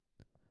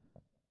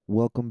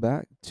Welcome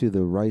back to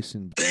the Rice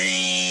and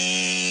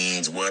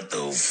Beans, what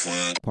the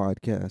fuck?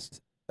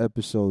 Podcast,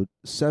 episode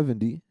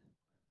 70.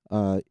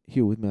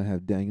 Here with me, I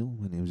have Daniel.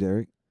 My name's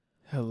Eric.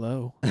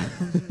 Hello. How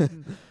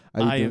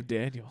you I doing? am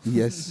Daniel.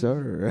 Yes,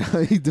 sir. How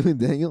you doing,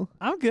 Daniel?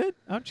 I'm good.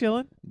 I'm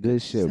chilling.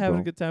 Good shit, Just having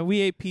bro. a good time.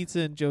 We ate pizza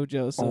and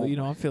JoJo, so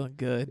Oh I'm feeling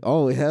good.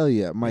 Oh, hell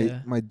yeah. My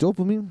Yeah.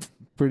 dopamine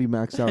pretty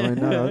maxed out right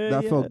now.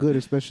 That Yeah. felt good,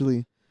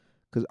 especially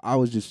because I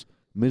was just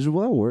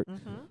miserable at work.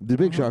 The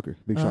big shocker.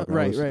 Big shocker.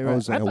 Right. I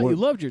was I at thought work. you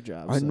loved your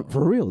job. I so. know,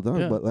 for real, dog.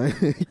 Yeah. But like,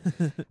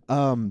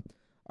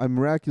 I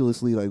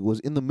miraculously was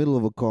in the middle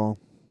of a call,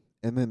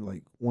 and then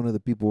like one of the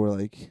people were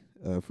like,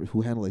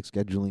 who handle like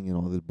scheduling and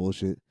all this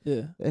bullshit.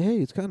 Yeah. Hey,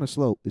 it's kind of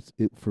slow.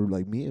 It for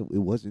like me, it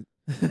wasn't.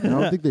 And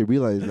I don't think they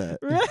realized that.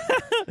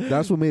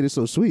 That's what made it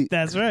so sweet.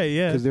 That's right.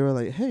 Yeah. Because they were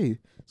like, hey,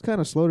 it's kind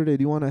of slow today.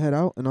 Do you want to head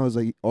out? And I was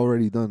like,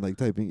 already done, like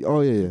typing.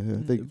 Oh yeah.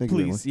 Thank you very much.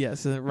 Please,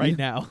 yes, right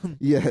now.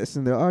 Yes,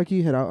 and they're like, oh, can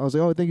you head out? I was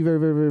like, oh, thank you very,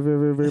 very, very, very,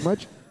 very, very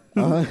much.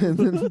 And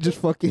then just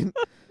fucking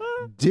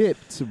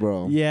dipped,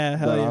 bro. Yeah.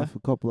 Hell Got yeah. off a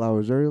couple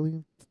hours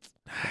early.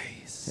 Had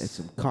Nice.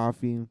 some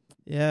coffee.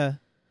 Yeah.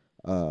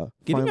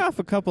 Getting off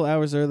a couple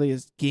hours early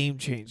is game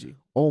changing.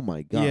 Oh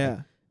my god.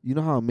 Yeah. You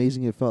know how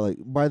amazing it felt? Like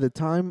by the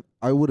time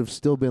I would have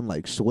still been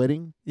like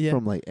sweating Yeah.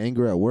 from like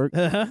anger at work,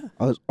 I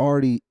was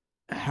already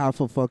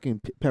half a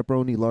fucking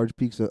large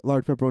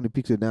pepperoni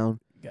pizza down,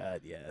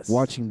 God, yes.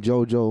 watching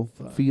JoJo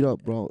Fuck, feet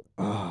up, bro.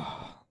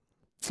 Ah,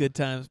 Good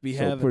times be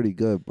so having. pretty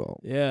good, bro.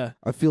 Yeah.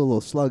 I feel a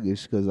little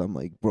sluggish because I'm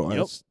like, bro, Yep.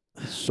 that's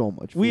so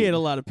much. We food. ate a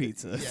lot of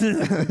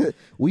pizza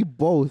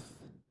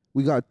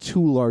we got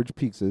 2 large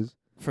pizzas,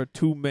 for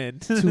 2 men.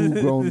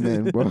 2 grown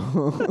men, bro.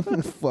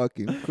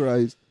 Fucking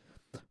Christ.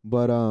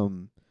 But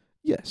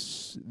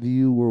yes,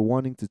 you were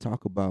wanting to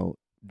talk about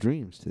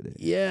dreams today.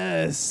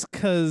 Yes,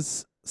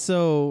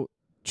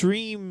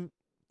 dream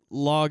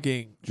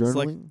logging, is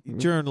like Journaling?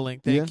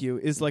 journaling. Thank you,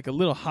 is like a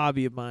little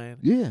hobby of mine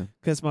Yeah,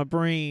 because my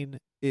brain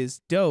is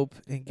dope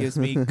and gives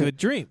me good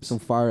dreams. some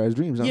fire ass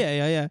dreams. Huh?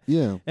 Yeah.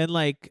 yeah, And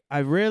like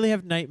I rarely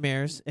have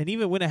nightmares, and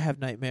even when I have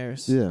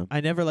nightmares, Yeah.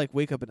 I never like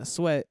wake up in a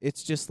sweat.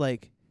 It's just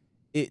like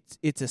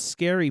it's a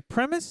scary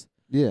premise,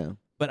 yeah.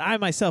 but I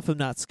myself am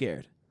not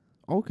scared.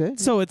 Okay.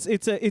 So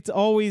it's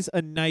always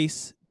a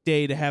nice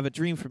day to have a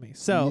dream for me.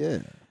 So yeah,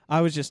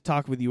 I was just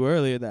talking with you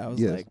earlier that I was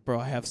Yes. like, bro,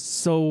 I have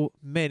so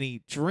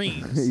many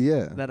dreams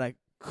yeah. that I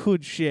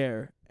could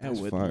share and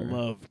That's would fire.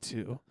 love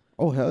to.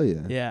 Oh hell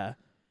yeah. Yeah.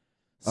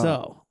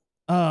 So,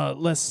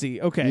 let's see.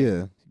 Okay.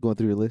 Yeah. Going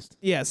through your list.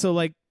 Yeah, so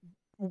like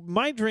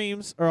my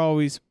dreams are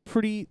always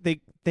pretty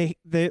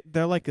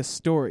they're like a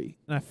story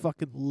and I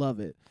fucking love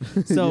it.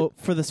 So,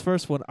 for this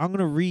first one, I'm going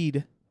to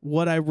read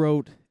what I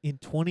wrote in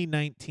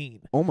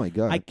 2019. Oh my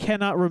god. I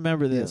cannot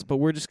remember this, Yeah. but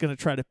we're just going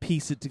to try to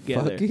piece it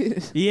together. Fuck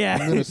it. Yeah.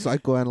 I'm gonna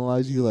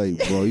psychoanalyze you, like,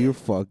 bro, you're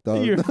fucked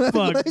up. You're fucked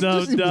up,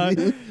 just dog.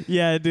 immediately-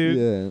 Yeah, dude.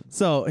 Yeah.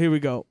 So here we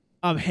go.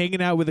 I'm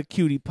hanging out with a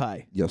cutie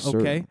pie. Yes, sir.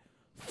 Okay.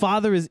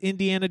 Father is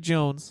Indiana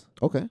Jones,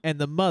 Okay. and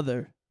the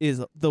mother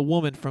is the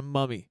woman from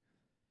Mummy.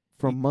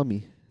 From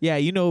Mummy. Yeah,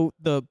 you know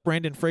the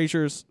Brandon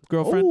Fraser's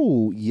girlfriend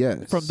Oh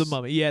yes. from the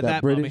Mummy. Yeah,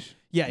 that British. Mummy.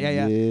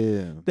 Yeah.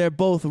 Yeah. They're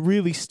both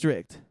really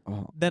strict.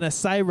 Oh. Then a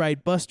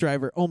Cyride bus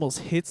driver almost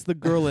hits the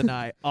girl and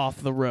I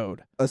off the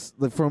road. So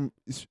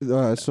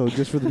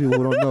just for the people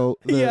who don't know,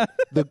 Yeah.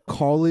 the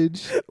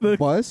college The-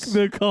 bus.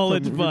 The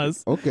college from-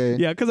 bus. Okay.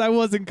 Yeah, because I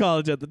was in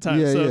college at the time,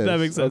 Yeah, so yes. that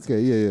makes sense. Okay.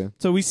 Yeah.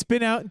 So we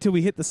spin out until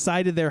we hit the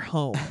side of their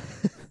home.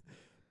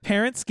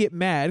 Parents get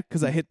mad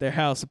because I hit their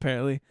house,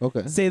 apparently.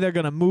 Okay. Say they're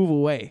going to move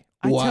away.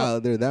 Wow,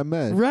 they're that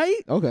mad.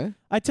 Right? Okay.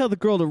 I tell the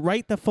girl to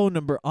write the phone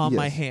number on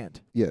my Yes.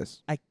 hand.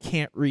 Yes. I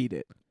can't read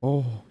it,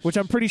 Oh. which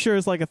I'm pretty sure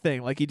is like a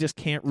thing. Like you just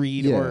can't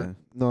read Yeah. or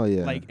No.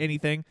 Yeah. like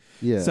anything.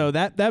 Yeah. So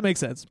that makes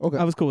sense. Okay.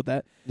 I was cool with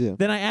that. Yeah.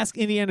 Then I ask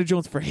Indiana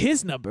Jones for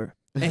his number,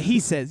 and he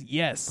says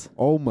yes.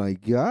 Oh my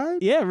god.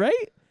 Yeah,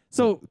 right?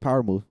 So,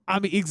 Power move. I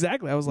mean,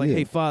 exactly. I was like, Yeah.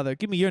 hey, father,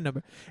 give me your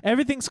number.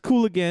 Everything's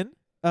cool again.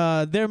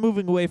 They're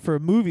moving away for a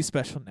movie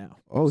special now.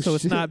 Oh So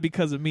shit. it's not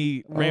because of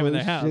me ramming Oh,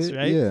 their house, shit.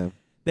 right? Yeah.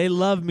 They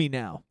love me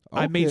now.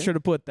 I made Okay. sure to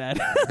put that.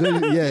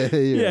 Good. Yeah.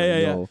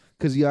 Yeah.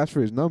 Because you asked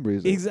for his number.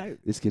 He's like, Exactly.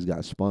 This kid's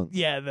got spunk.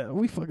 Yeah,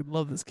 we fucking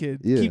love this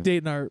kid. Yeah. Keep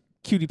dating our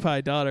cutie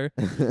pie daughter.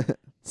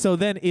 So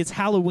then it's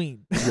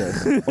Halloween.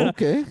 Yes.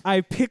 Okay.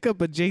 I pick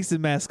up a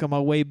Jason mask on my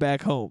way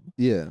back home.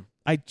 Yeah.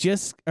 I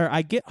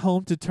get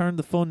home to turn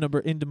the phone number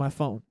into my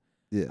phone.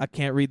 Yeah. I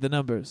can't read the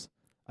numbers.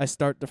 I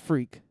start to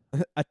freak.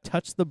 I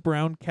touch the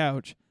brown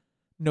couch.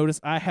 Notice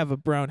I have a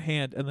brown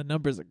hand and the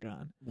numbers are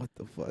gone. What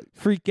the fuck?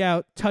 Freak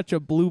out, touch a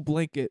blue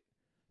blanket.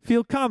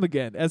 Feel calm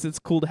again, as it's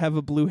cool to have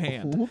a blue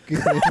hand. Okay.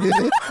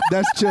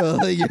 That's chill.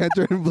 Like, your hand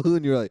turned blue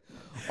and you're like,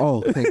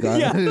 oh, thank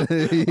God.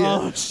 Yeah.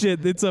 Oh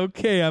shit, it's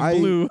okay. I'm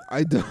blue.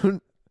 I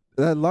don't.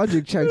 That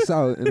logic checks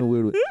out in a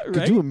weird way. Could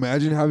Right? you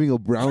imagine having a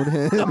brown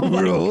hand, Oh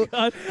my bro?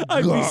 God,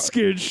 I'd be God.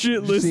 scared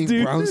shitless, Seeing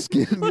dude. brown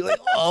skin and be like,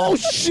 oh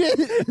shit.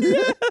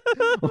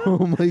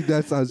 Oh my,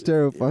 that sounds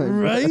terrifying.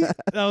 Right?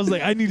 I was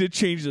like, I need to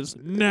change this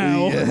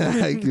now. Yeah,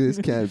 like, this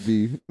can't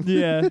be.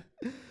 Yeah.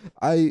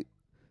 I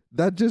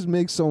that just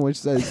makes so much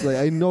sense. Like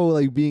I know,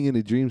 like being in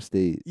a dream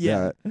state.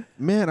 Yeah.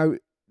 Man,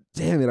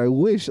 damn it. I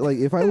wish like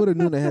if I would have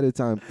known ahead of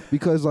time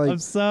because like I'm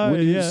sorry.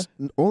 when you Yeah.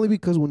 only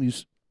because when you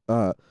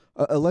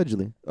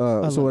allegedly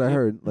so what I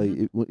heard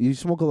like when you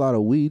smoke a lot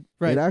of weed,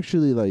 Right. it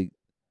actually like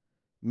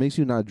makes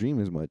you not dream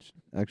as much.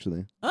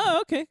 Actually, Oh,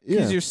 okay.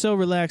 Because Yeah. you're so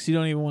relaxed, you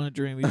don't even want to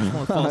dream. You just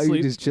want to fall you're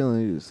asleep. just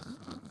chilling. You just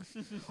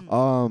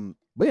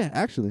but yeah,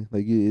 actually,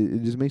 like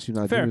it just makes you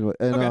not Fair. dream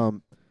as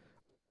much.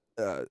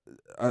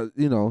 And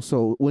you know,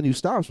 so when you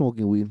stop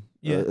smoking weed,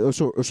 Yeah. or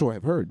so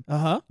I've heard,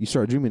 you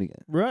start dreaming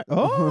again. Right.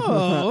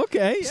 Oh,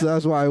 okay. Yeah. So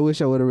that's why I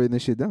wish I would have written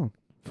this shit down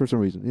for some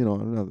reason. You know,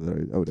 not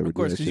that I would ever Of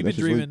course, do that because shit. you've been That's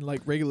just dreaming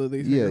like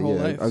regularly through yeah, your whole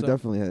yeah, life. I've so.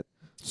 definitely had.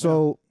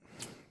 So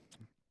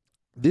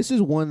this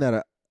is one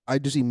that I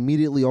just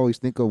immediately always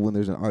think of when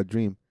there's an odd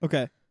dream.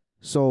 Okay.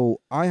 So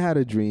I had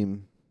a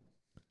dream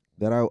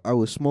that I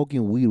was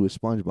smoking weed with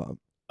SpongeBob.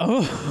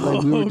 Oh,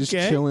 Like we were just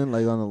okay. chilling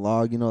like on the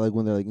log, you know, like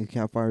when they're like in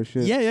campfire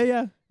shit.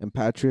 Yeah. And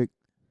Patrick,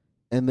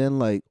 and then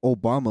like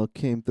Obama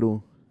came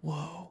through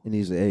Whoa. and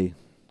he's like, "Hey,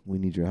 we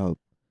need your help.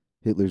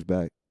 Hitler's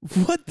back."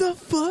 What the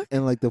fuck?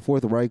 And like the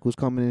Fourth Reich was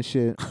coming and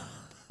shit.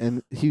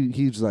 And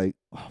he's like,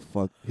 "Oh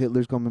fuck,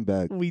 Hitler's coming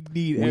back. We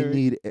need We Eric.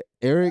 need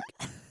Eric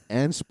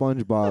and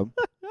SpongeBob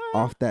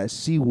off that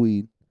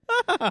seaweed."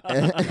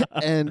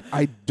 and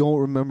I don't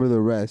remember the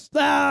rest.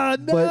 Ah,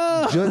 no.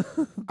 But just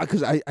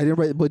because I didn't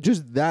write, but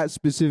just that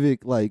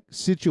specific like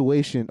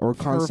situation or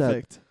concept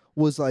Perfect.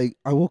 was like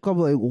I woke up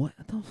like what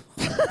the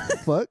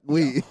fuck?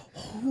 Wait,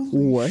 Holy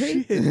what?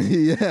 shit.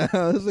 Yeah,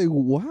 I was like,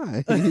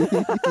 why?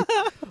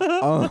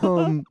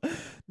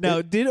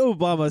 Now, did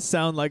Obama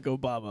sound like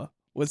Obama?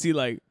 Was he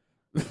like,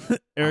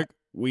 Eric,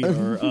 we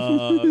are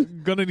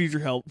gonna need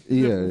your help.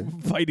 Yeah.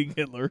 Fighting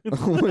Hitler.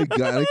 Oh my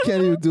god, I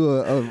can't even do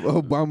a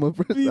Obama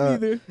Me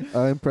neither.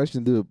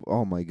 impression. Do it.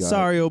 Oh my god.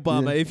 Sorry,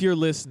 Obama, Yeah. if you're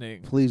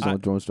listening. Please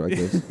don't drone strike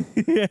us.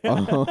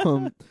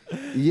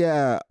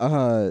 Yeah.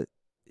 Yeah,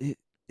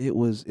 it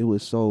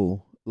was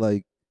so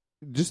like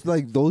just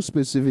like those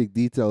specific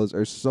details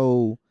are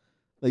so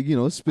like, you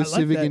know,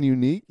 specific that. and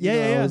unique. You Yeah, know,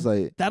 yeah, I yeah. was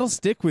like That'll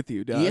stick with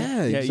you, dog.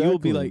 Yeah, you'll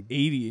be exactly. like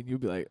 80 and you'll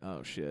be like,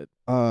 oh shit.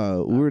 we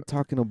were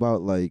talking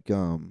about like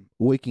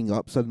waking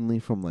up suddenly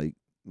from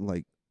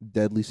like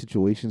deadly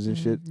situations and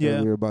shit Yeah.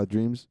 earlier about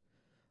dreams.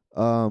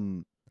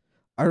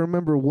 I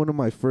remember one of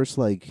my first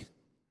like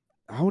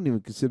I wouldn't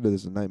even consider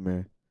this a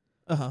nightmare.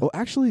 Uh-huh. Oh,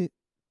 actually,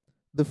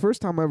 the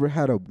first time I ever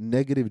had a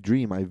negative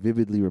dream, I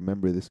vividly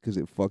remember this because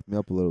it fucked me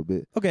up a little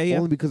bit. Okay, yeah.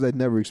 Only because I'd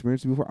never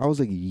experienced it before. I was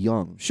like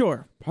young,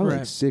 Sure. probably like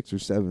Right. 6 or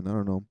 7. I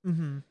don't know.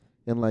 Mm-hmm.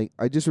 And like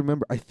I just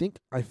remember, I think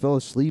I fell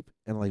asleep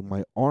and like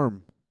my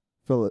arm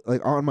fell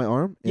like on my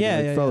arm. And Yeah,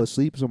 I yeah, fell yeah.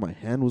 asleep, so my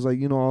hand was like,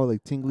 you know, all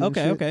like tingling.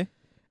 Okay, and shit. okay.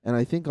 And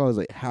I think I was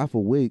like half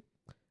awake,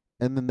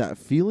 and then that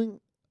feeling,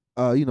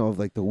 you know, of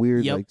like the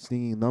weird Yep. like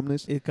stinging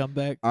numbness. It come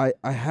back. I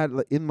had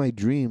like in my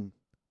dream,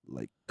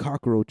 like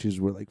cockroaches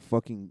were like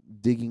fucking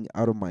digging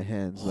out of my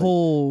hands,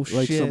 Oh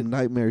like shit. some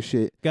nightmare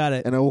shit. Got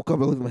it. And I woke up,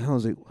 I looked at my hand, I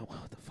was like,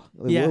 what the fuck?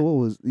 Like, Yeah. what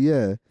was?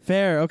 Yeah.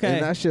 Fair. Okay.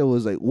 And that shit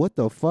was like, what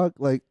the fuck?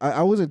 Like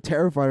I wasn't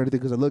terrified or anything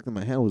because I looked and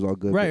my hand was all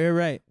good. Right.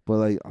 Right. But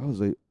like I was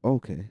like,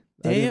 okay.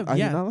 Damn, I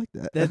yeah. did not like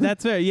that.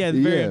 That's fair. Yeah, it's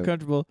very Yeah.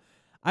 uncomfortable.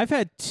 I've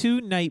had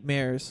 2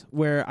 nightmares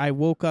where I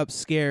woke up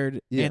scared,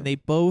 Yeah. and they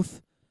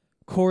both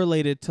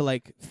correlated to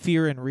like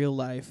fear in real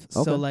life.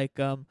 Okay. So like,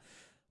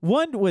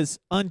 one was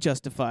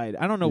unjustified.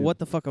 I don't know Yeah. what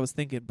the fuck I was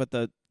thinking, but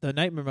the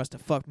nightmare must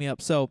have fucked me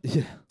up. So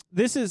Yeah.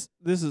 this is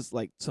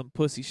like some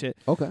pussy shit.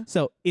 Okay.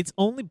 So it's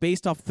only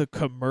based off the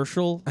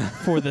commercial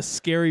for the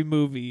scary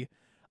movie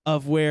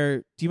of where,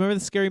 do you remember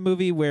the scary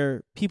movie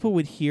where people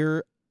would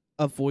hear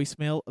a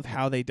voicemail of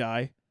how they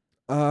die?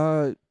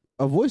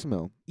 A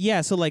voicemail.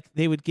 Yeah, so like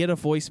they would get a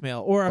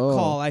voicemail or a Oh.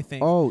 call, I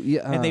think. Oh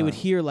yeah. And they would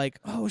hear like,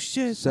 oh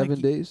shit. 7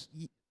 like, days.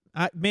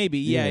 Maybe,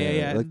 yeah. Yeah,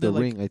 like And they're The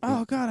Ring, I think.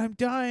 Oh god, I'm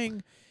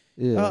dying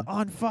Yeah.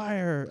 on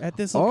fire at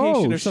this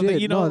location oh or something.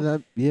 shit. You know? No,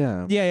 that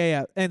yeah.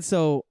 Yeah. And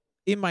so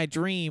in my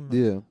dream,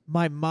 Yeah.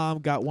 my mom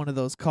got one of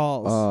those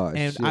calls, Oh,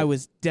 and shit. I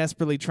was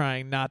desperately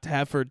trying not to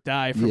have her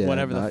die from Yeah,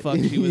 whatever the not- fuck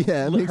she was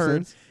yeah, it makes hurt.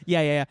 sense.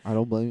 Yeah. I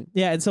don't blame you.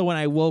 Yeah, and so when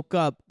I woke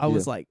up, I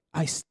was Yeah. like,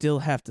 I still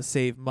have to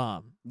save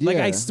mom. Like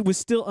I Yeah. was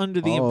still under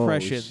the Oh,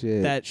 impression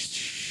shit. that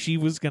she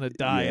was gonna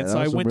die, Yeah, and that so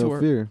I was some went to real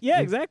her. fear. Yeah,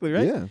 exactly,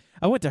 right. Yeah.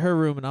 I went to her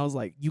room and I was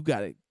like, "You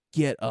gotta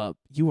get up.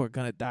 You are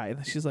gonna die."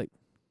 And she's like,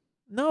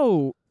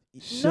 "No,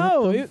 Shut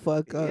no." the it-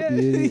 fuck up, yeah,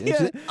 dude. And yeah.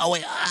 she- Oh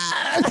wait,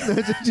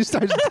 she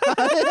starts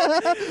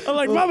dying. I'm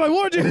like, "Mom, I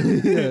warned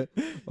you." yeah.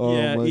 Oh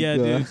yeah, my yeah,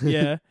 God. dude,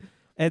 yeah.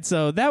 And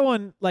so that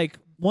one, like,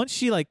 once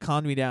she like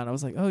calmed me down, I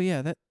was like, "Oh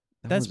yeah,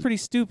 that's was pretty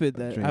stupid."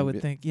 That dream, I would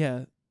yeah. think,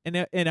 yeah.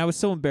 And I was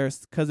so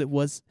embarrassed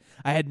because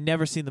I had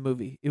never seen the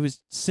movie. It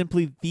was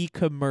simply the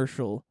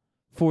commercial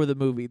for the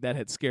movie that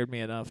had scared me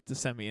enough to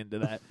send me into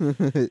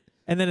that.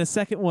 And then a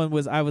second one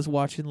was I was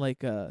watching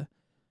like I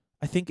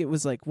think it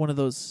was like one of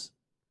those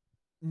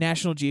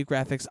National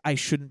Geographics I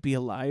Shouldn't Be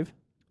Alive,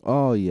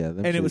 Oh yeah. them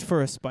and it shit- was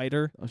for a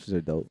spider. Oh, she's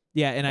dope.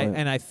 Yeah, and Oh,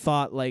 yeah. I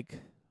thought like,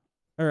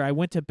 or I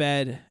went to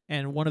bed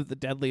and one of the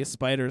deadliest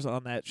spiders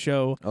on that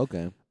show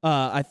Okay.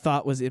 I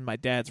thought was in my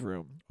dad's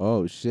room.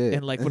 Oh shit!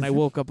 And like when I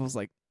woke up, I was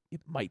like,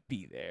 it might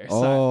be there.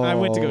 So I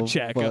went to go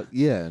check. Fuck.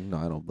 Yeah, no,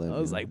 I don't blame you. I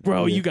was like,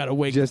 bro, Yeah. you gotta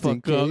wake Just the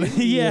in fuck up. case.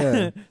 Yeah.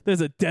 Yeah.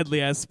 There's a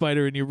deadly ass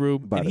spider in your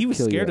room. About And to he was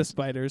kill your scared of ass.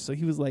 spiders, so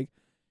he was like,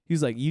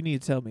 you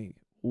need to tell me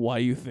why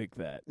you think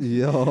that.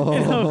 Yo.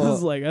 And I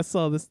was like, I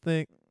saw this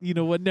thing. You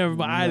know what? Never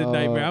mind. I had a No.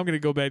 nightmare. I'm gonna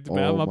go back to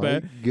bed. Oh My my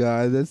bad.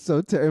 god, that's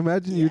so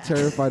Imagine you're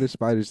terrified of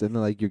spiders, and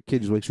then like your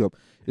kid just wakes you up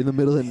in the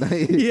middle of the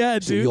night. Yeah,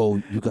 So, dude.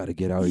 yo, you gotta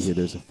get out of here.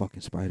 There's a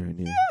fucking spider in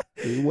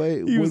here.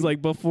 Wait, He was wait.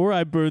 like, before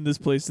I burn this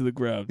place to the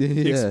ground, Yeah.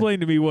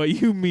 explain to me what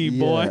you mean,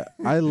 boy.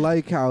 I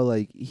like how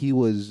like he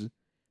was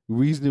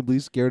reasonably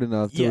scared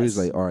enough to where he's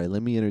Yes. like, all right,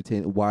 let me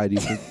entertain. Why do you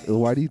think?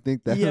 Why do you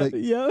think that? Yeah, Like,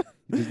 yeah.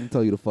 he doesn't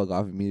tell you to fuck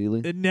off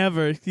immediately. And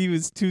never. He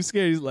was too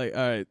scared. He's like,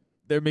 all right,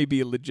 there may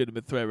be a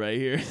legitimate threat right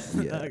here.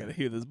 Yeah. I gotta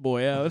hear this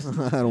boy out.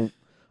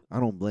 I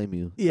don't blame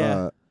you.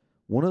 Yeah.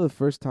 One of the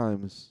first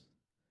times,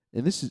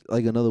 and this is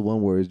like another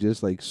one where it's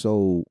just like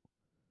so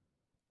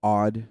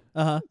odd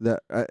Uh-huh.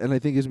 that, and I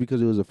think it's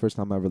because it was the first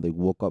time I ever like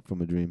woke up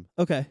from a dream.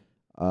 Okay.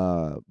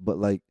 But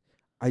like,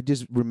 I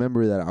just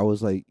remember that I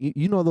was like,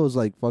 you know those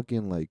like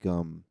fucking like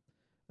on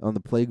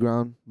the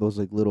playground, those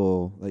like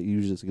little like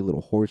usually it's like a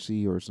little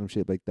horsey or some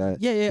shit like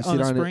that. Yeah, yeah. You On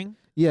sit a on it. spring.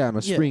 Yeah, on a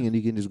Yeah. spring, and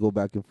you can just go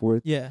back and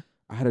forth. Yeah.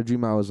 I had a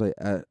dream I was like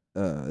at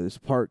this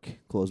park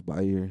close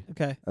by here.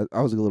 Okay.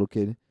 I was like a little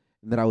kid,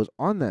 and then I was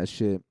on that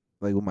shit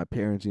like with my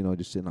parents, you know,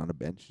 just sitting on a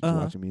bench, just Uh-huh.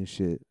 watching me and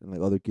shit, and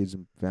like other kids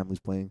and families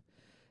playing.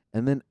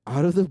 And then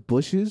out of the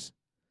bushes,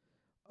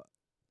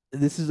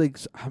 this is like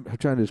I'm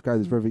trying to describe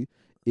this perfect.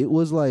 It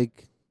was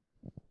like,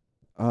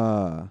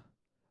 I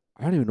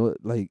don't even know,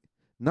 like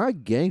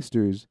not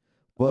gangsters,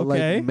 but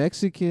Okay. like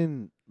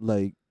Mexican,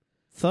 like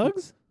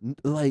Thugs?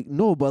 like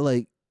no, but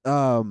like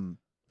in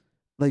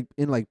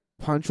like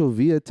Pancho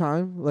Villa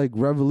time, like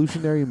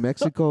revolutionary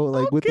Mexico,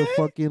 like with the Okay.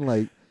 fucking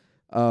like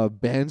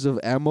bands of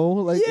ammo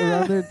like Yeah.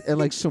 around there and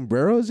like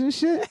sombreros and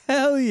shit.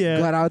 Hell yeah.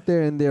 Got out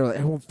there and they're like,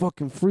 everyone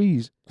fucking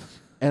freeze.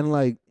 And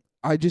like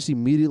I just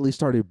immediately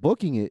started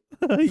booking it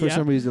for Yeah.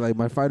 some reason. Like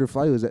my fight or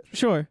flight was at,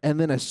 Sure. and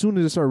then as soon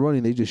as I started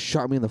running, they just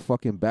shot me in the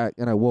fucking back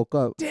and I woke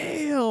up.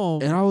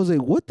 Damn. And I was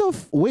like, what the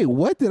wait,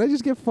 what? Did I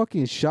just get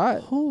fucking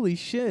shot? Holy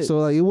shit. So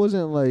like it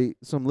wasn't like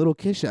some little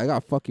kid shit. I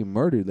got fucking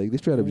murdered. Like they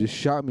straight up just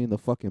shot me in the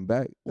fucking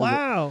back.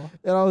 wow.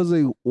 And I was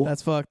like,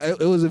 That's fucked. it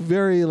was a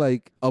very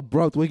like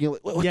abrupt waking.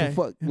 Like, what Yeah. the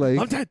fuck? Like,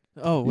 I'm dead.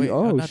 Oh, wait.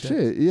 oh I'm not dead.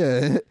 shit,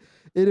 yeah.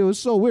 And it was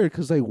so weird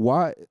because like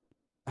why?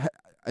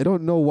 I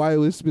don't know why it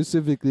was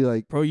specifically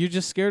like. Bro, you're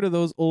just scared of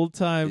those old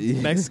time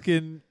Yeah.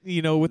 Mexican,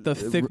 with the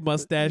thick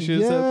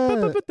mustaches.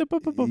 Yeah.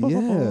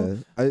 Yeah,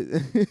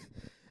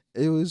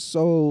 it was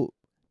so.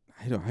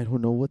 I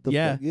don't know what the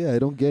Yeah. fuck. Yeah, I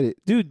don't get it.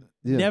 Dude,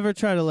 Yeah. never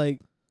try to like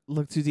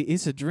look too deep.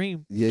 It's a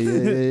dream.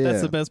 Yeah.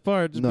 That's the best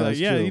part. Just No, be like,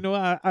 it's yeah, true. you know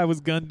what? I was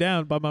gunned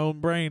down by my own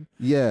brain.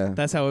 Yeah.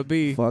 That's how it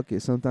be. Fuck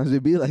it. Sometimes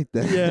it be like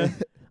that. Yeah.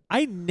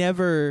 I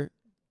never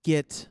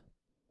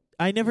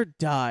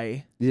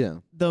die. Yeah.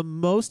 The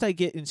most I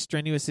get in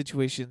strenuous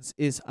situations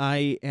is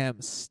I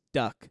am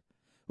stuck,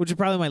 which is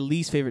probably my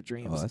least favorite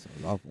dreams. Oh, that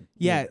sounds awful.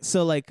 yeah,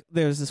 so like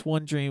there's this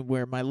one dream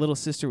where my little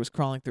sister was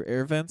crawling through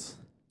air vents.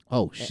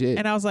 Oh shit.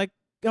 And I was like,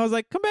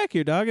 come back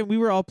here, dog. And we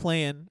were all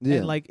playing. Yeah.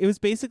 And like it was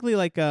basically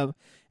like an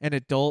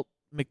adult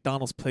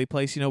McDonald's play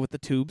place, with the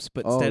tubes,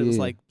 but Oh, instead it was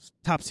yeah. like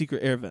top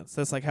secret air vents.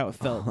 That's like how it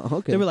felt.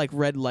 Okay. There were like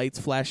red lights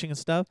flashing and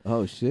stuff.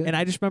 Oh shit. And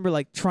I just remember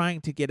like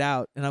trying to get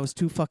out, and I was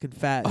too fucking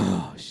fat.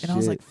 Oh shit. And I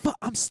was like, "Fuck,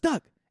 I'm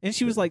stuck." And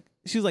she was like,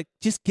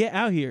 "Just get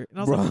out here." And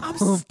I was Bro, like,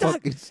 "I'm stuck."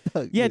 fucking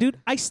stuck. Yeah, dude,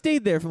 I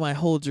stayed there for my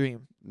whole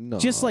dream, No,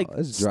 just like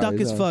that's dry stuck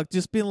as hell. fuck,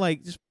 just being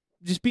like,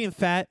 just being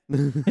fat.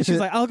 And she's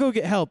like, "I'll go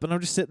get help," and I'm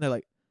just sitting there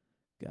like,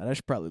 God, I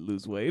should probably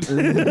lose weight.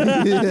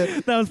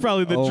 That was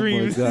probably the Oh my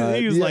dream. God.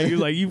 He was Yeah.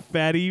 like, you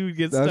fatty, you would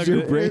get That's stuck.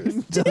 your in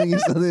brain telling you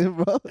something,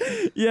 bro.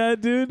 Yeah,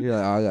 dude. You're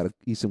like, oh, I gotta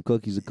eat some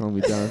cookies to calm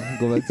me down.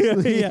 Go back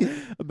to sleep. Yeah,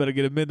 I better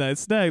get a midnight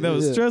snack. That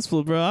was Yeah.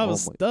 stressful, bro. I Oh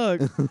was my-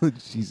 stuck.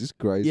 Jesus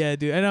Christ. Yeah,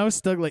 dude, and I was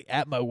stuck like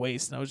at my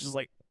waist, and I was just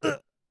like,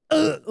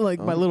 like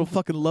my Oh. little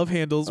fucking love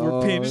handles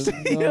were pinched.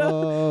 You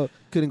know? No.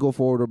 Couldn't go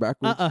forward or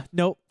backwards.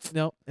 Nope.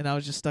 And I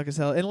was just stuck as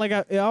hell. And like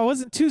I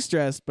wasn't too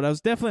stressed, but I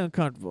was definitely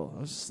uncomfortable.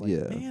 I was just like,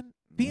 Yeah. man,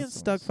 being That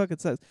stuck sounds- fucking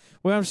sucks.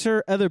 Well, I'm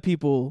sure other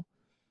people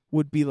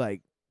would be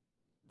like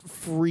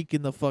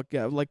freaking the fuck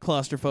out, like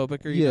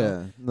claustrophobic, or you know,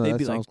 Yeah. No, they'd that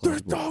be like, sounds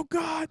plausible. "Oh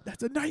God,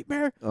 that's a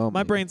nightmare." Oh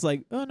My brain's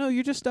like, "Oh no,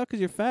 you're just stuck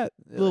because you're fat,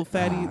 little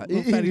fatty, Ah,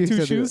 little fatty you two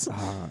said it. shoes."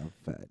 I'm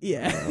fat.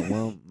 Yeah.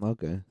 Well,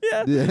 okay.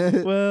 Yeah.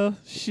 Yeah. Well,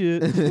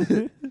 shit.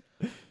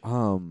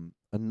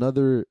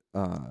 Another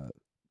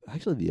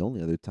actually the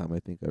only other time I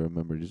think I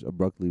remember just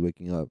abruptly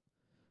waking up.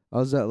 I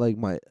was at like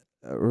my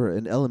or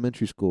in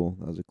elementary school.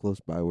 I was close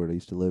by where I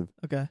used to live.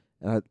 Okay.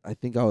 And I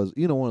think I was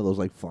one of those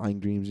like flying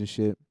dreams and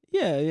shit.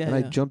 Yeah, yeah. And I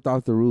yeah. jumped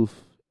off the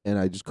roof and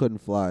I just couldn't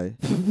fly.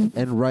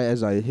 And right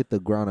as I hit the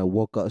ground I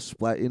woke up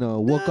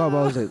woke up,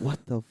 I was like,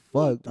 what the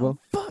fuck? The Well,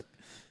 fuck?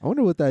 I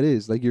wonder what that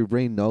is. Like your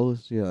brain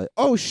knows. You're like,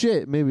 oh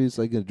shit, maybe it's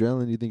like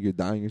adrenaline, you think you're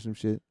dying or some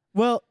shit.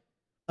 Well,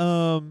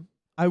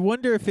 I I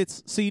wonder if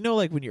it's so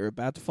like when you're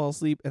about to fall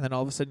asleep and then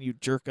all of a sudden you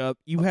jerk up.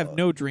 You have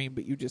no dream,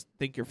 but you just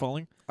think you're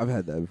falling. I've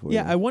had that before.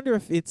 Yeah, I wonder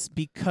if it's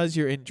because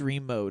you're in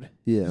dream mode.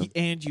 Yeah.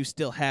 And you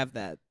still have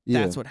that.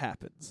 Yeah. That's what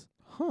happens.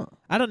 Huh.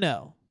 I don't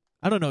know.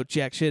 I don't know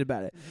jack shit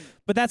about it.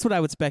 But that's what I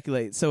would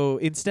speculate. So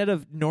instead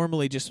of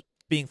normally just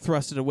being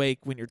thrusted awake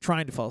when you're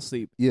trying to fall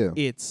asleep, Yeah.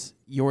 it's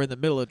you're in the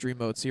middle of dream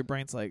mode. So your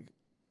brain's like,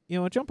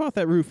 jump off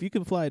that roof. You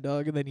can fly,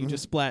 dog. And then you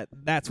just splat.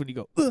 That's when you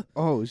go, ugh.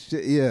 Oh,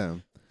 shit. Yeah.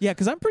 Yeah,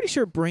 because I'm pretty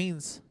sure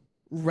brains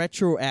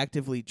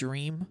retroactively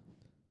dream.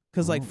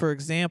 Because, like, for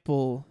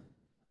example,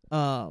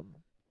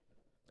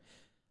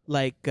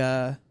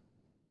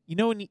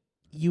 when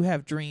you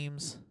have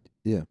dreams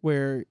Yeah.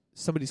 where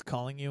somebody's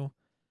calling you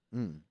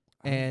Mm.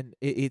 and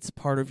it's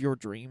part of your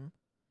dream,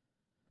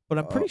 but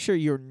I'm pretty sure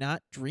you're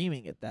not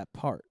dreaming at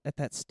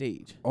that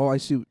stage. Oh, I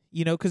see.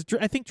 Because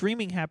I think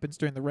dreaming happens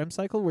during the REM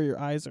cycle where your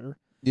eyes are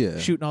Yeah.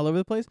 shooting all over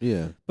the place.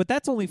 Yeah. But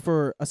that's only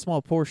for a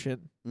small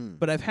portion. Mm.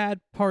 But I've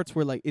had parts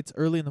where, like, it's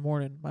early in the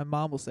morning. My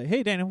mom will say,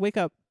 "Hey, Daniel, wake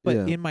up." But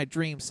Yeah. in my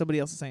dreams, somebody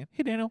else is saying,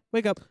 "Hey, Daniel,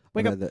 wake up,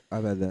 wake up."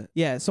 I've had that.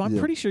 Yeah, so I'm Yeah.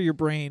 pretty sure your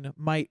brain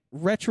might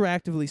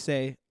retroactively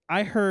say,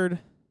 "I heard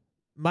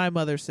my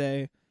mother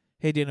say,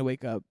 'Hey, Daniel,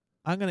 wake up.'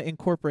 I'm going to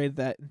incorporate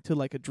that into,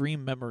 like, a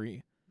dream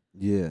memory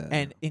Yeah.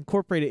 and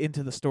incorporate it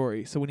into the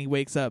story. So when he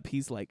wakes up,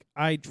 he's like,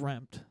 'I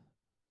dreamt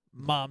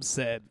Mom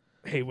said,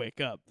 hey,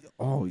 wake up.'"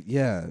 Oh,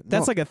 yeah.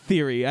 That's No, like a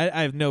theory.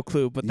 I have no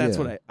clue, but that's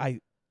Yeah. what I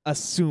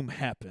assume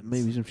happens.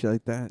 maybe some shit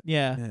like that.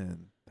 Yeah.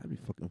 Man, that'd be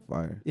fucking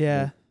fire.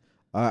 Yeah.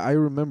 I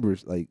remember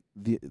like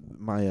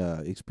my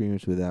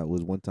experience with that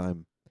was one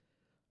time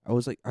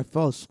I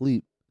fell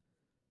asleep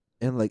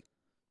and like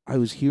I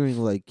was hearing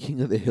like King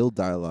of the Hill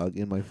dialogue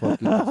in my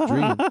fucking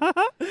dream.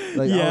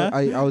 Like Yeah.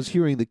 I was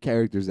hearing the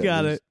characters.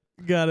 Got it.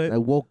 I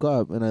woke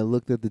up and I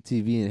looked at the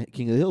TV and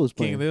King of the Hill was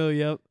playing. King of the Hill,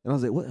 yep. And I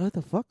was like, what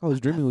the fuck? I was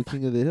dreaming with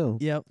King of the Hill.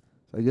 Yep.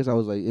 So I guess I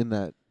was like in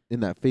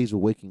that phase of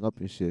waking up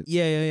and shit.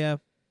 Yeah.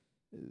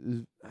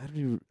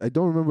 I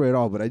don't remember at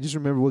all, but I just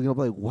remember waking up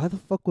like, why the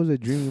fuck was I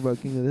dreaming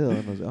about King of the Hill?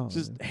 And I was like, oh,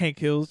 Just man, Hank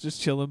Hill's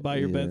just chilling by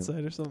your Yeah.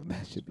 bedside or something.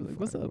 that should be Like,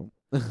 what's fire, up?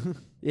 bro.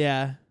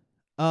 Yeah.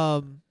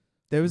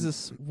 There was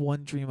this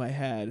one dream I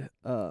had.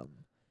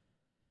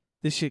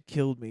 This shit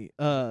killed me.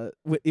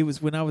 It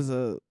was when I was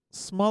a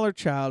smaller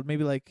child,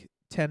 maybe like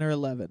 10 or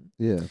 11.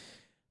 Yeah.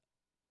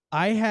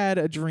 I had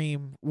a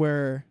dream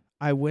where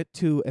I went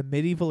to a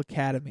medieval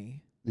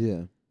academy.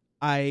 Yeah.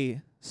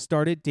 I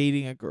started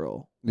dating a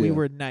girl. We Yeah.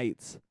 were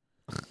knights.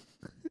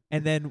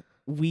 And then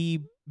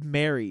we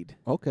married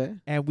Okay.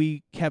 and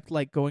we kept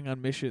like going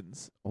on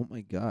missions Oh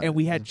my god. and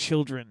we had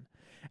children.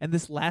 And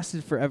this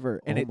lasted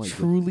forever and Oh it my God.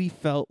 truly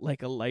felt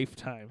like a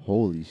lifetime.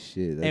 Holy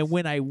shit. And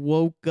when I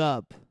woke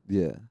up,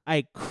 yeah.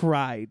 I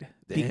cried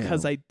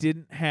because Damn. I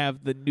didn't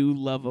have the new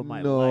love of my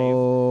life.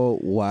 No.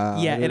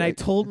 Wow. Yeah, and I Like,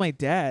 told my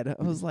dad,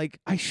 I was like,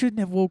 I shouldn't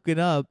have woken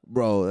up.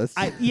 bro, that's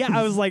I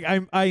was like,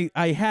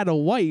 I had a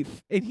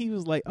wife, and he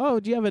was like, "Oh,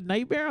 do you have a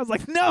nightmare?" I was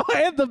like, "No, I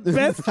had the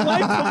best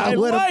life of my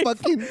what life." a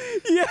fucking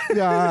Yeah,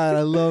 God,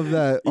 I love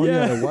that. Oh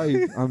Yeah. yeah,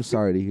 wife. I'm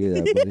sorry to hear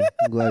that, buddy.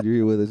 I'm glad you're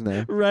here with us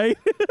now. right.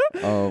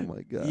 Oh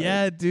my god.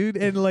 Yeah, dude,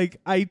 and like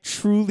I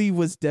truly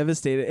was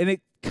devastated, and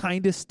it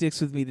kind of sticks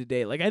with me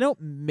today. Like I don't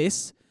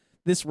miss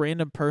this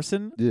random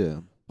person,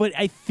 Yeah. but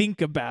I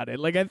think about it.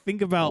 Like I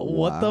think about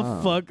what the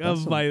Wow. fuck That's of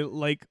some- my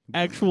like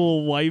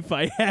actual wife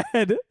I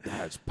had.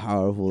 That's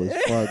powerful as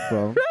fuck,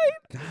 bro.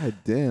 Right? God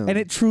damn. And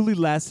it truly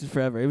lasted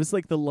forever. It was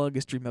like the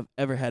longest dream I've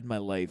ever had in my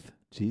life.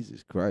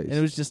 Jesus Christ. And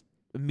it was just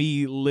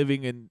me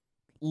living and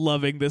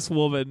loving this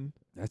woman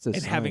That's a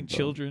and sign, having bro.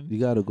 children. You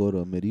got to go to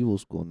a medieval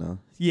school now.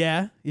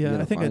 Yeah, You I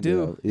gotta think I find it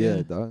do. out.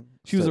 Yeah, dog.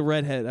 She was So- a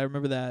redhead. I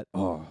remember that.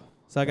 Oh,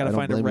 So I got to I don't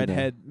find a blame you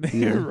redhead.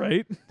 Yeah.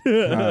 right?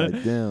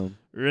 god damn.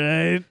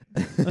 right?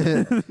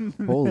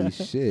 Holy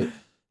shit.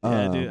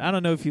 Yeah, dude. I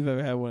don't know if you've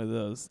ever had one of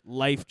those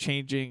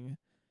life-changing.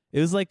 It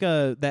was like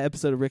that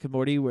episode of Rick and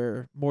Morty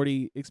where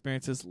Morty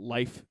experiences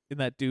life in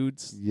that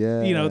dude's.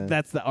 Yeah.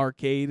 That's the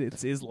arcade.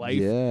 It's his life.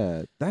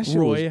 Yeah. That shit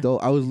Roy. was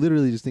dope. I was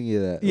literally just thinking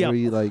of that. Yeah. Where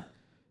you like,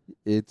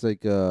 it's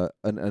like an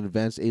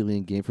advanced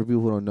alien game for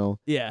people who don't know.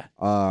 Yeah.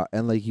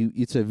 And like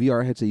it's a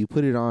VR headset. You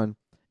put it on,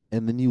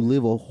 and then you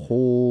live a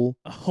whole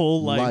A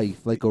whole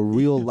life. like a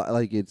real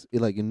like it's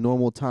like in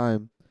normal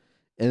time.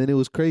 And then it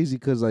was crazy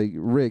because like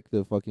Rick,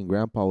 the fucking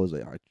grandpa, was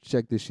like, "All right,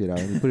 check this shit out,"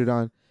 and he put it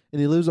on,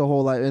 and he lives a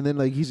whole life. And then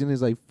like he's in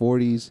his like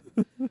 40s.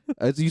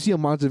 So you see a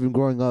monster of him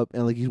growing up,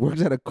 and like he works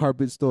at a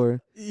carpet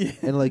store, Yeah.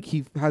 and like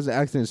he has an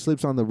accident,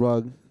 slips on the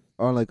rug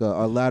on like a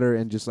ladder,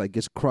 and just like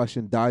gets crushed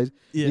and dies.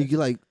 Yeah. And he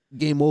like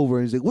game over,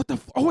 and he's like, what the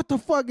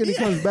fuck? And he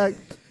comes back.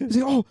 He's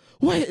like, "Oh,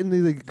 what?" And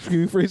he's like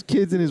screaming for his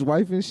kids and his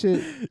wife and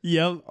shit.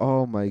 Yep.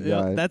 Oh my Yep.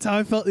 god. That's how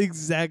I felt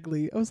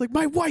exactly. I was like,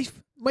 my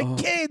wife, my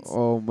kids.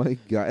 Oh my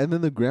god! And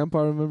then the grandpa,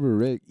 remember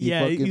Rick? He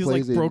Yeah, fucking he was like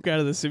plays it. broke out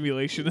of the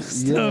simulation and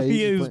Yeah, stuff. he's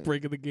He was play-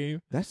 breaking the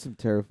game. That's some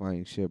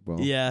terrifying shit, bro.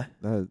 Yeah.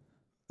 That,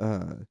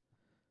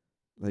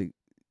 like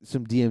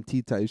some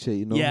DMT type shit.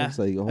 You know? Yeah, It's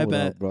like, hold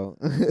bet. up, bro.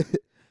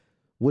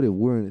 What if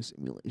we're in a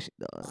simulation,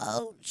 dog?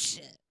 Oh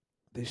shit.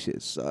 this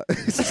shit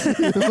sucks.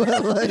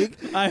 But like,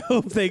 I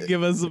hope they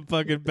give us some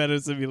fucking better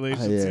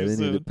simulations yeah, here they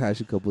need to soon.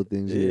 patch a couple of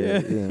things here.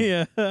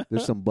 Yeah. Yeah.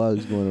 There's some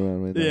bugs going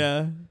around right now.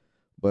 Yeah.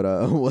 But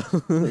what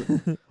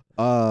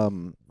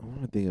am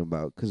I thinking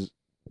about? Because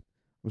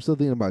I'm still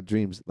thinking about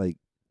dreams. Like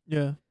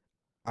Yeah.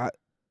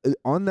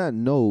 on that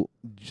note,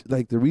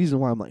 like the reason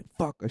why I'm like,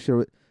 fuck, I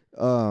should.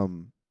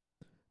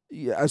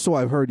 Yeah, so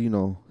I've heard,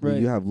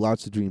 Right. you have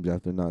lots of dreams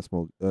after not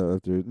smoking,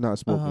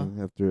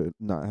 after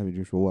not having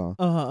dreams for a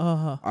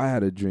while. I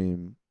had a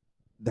dream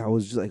that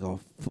was just like a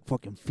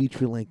fucking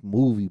feature length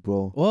movie,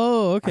 bro.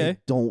 Whoa. Okay. I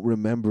don't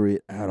remember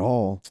it at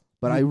all,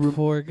 but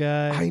Poor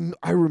guy.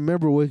 I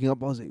remember waking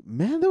up. I was like,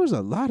 man, there was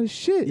a lot of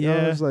shit. And I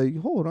Yeah. was like,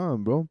 hold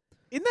on, bro.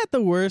 Isn't that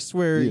the worst?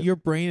 Where Yeah. your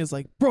brain is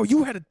like, bro,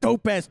 you had a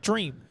dope ass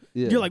dream.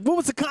 Yeah. You're like, what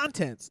was the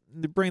contents?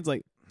 And the brain's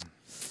like,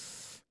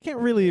 can't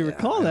really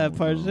recall I that don't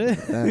part of know. it.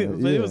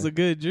 That- But it yeah. was a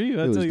good dream.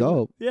 It was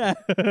dope. Yeah.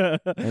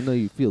 I know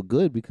you feel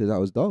good because I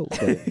was dope,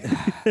 but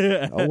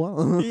oh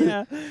well.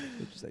 Yeah.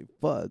 It's just like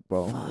fuck,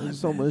 bro. Fuck, There's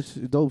so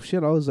much dope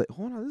shit. I was like,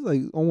 hold on, this is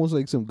like almost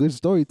like some good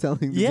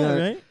storytelling. Yeah.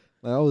 Man.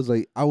 Right.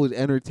 Like, I was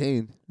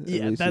entertained.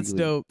 Yeah. That's basically.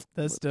 dope.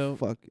 That's But dope.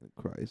 Fucking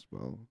Christ,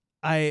 bro.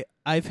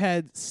 I've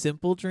had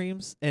simple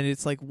dreams, and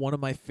it's like one of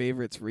my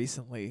favorites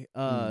recently.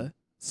 Mm.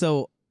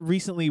 So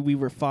recently we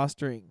were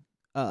fostering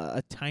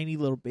a tiny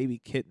little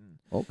baby kitten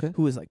Okay.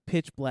 who was like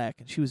pitch black,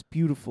 and she was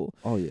beautiful.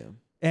 Oh yeah.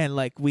 And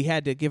like we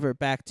had to give her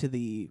back to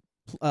the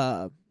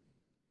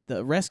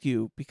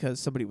rescue because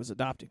somebody was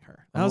adopting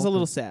her. I was a Okay.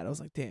 little sad. I was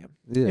like, damn.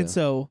 Yeah. And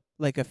so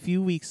like a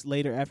few weeks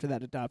later after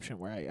that adoption,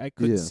 where I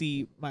couldn't Yeah.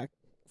 see my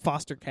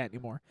foster cat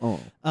anymore, Oh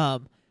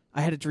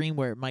I had a dream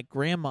where my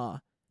grandma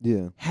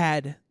yeah.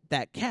 had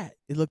that cat.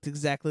 It looked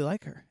exactly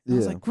like her. And I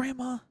was Yeah. like,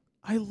 Grandma,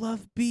 I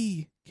love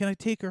Bee. Can I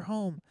take her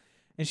home?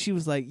 And she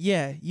was like,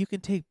 yeah, you can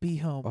take Bee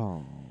home.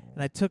 Oh.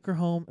 And I took her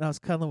home, and I was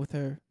cuddling with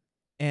her,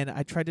 and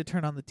I tried to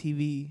turn on the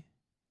TV,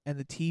 and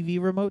the TV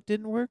remote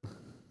didn't work.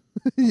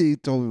 You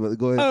told me about it.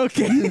 Go ahead.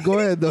 Okay. Go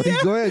ahead though. Yeah.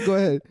 Go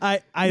ahead.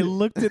 I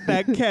looked at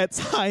that cat's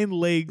hind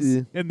legs,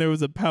 Yeah. and there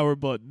was a power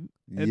button.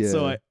 And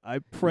so Yeah. I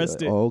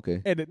pressed it, Oh,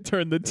 okay. and it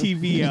turned the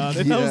TV on.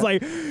 And I Yeah. was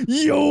like,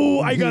 yo,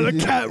 I got a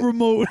cat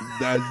remote.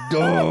 That's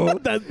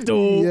dope. That's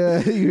dope.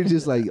 Yeah, you're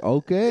just like,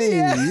 okay,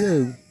 Yeah.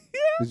 yeah.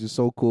 It's just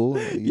so cool.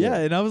 Yeah,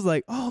 and I was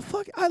like, "Oh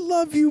fuck, I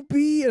love you,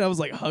 B," and I was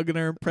like hugging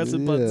her and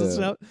pressing buttons and Yeah.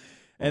 stuff.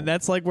 And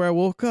that's like where I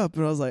woke up,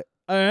 and I was like,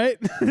 "All right,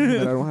 But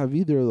I don't have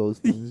either of those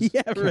things.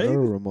 Yeah, Can't right? have a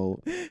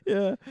remote.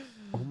 yeah,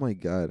 Oh my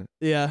god.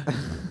 yeah,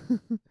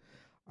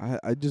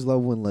 I just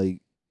love when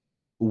like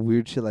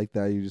weird shit like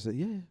that. You're just like,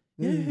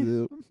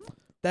 yeah.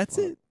 that's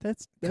Fuck. it.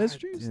 That's God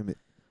dreams." damn it.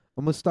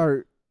 I'm gonna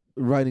start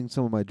writing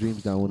some of my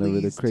dreams down whenever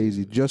they're Please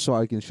crazy, do. just so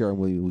I can share them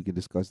with you. We can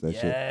discuss that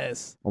shit.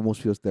 Yes,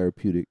 Almost feels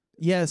therapeutic.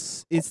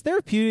 yes, it's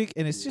therapeutic,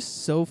 and it's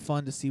just so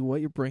fun to see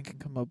what your brain can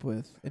come up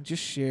with and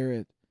just share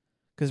it.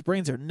 Because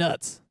brains are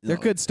nuts. They're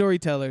No. good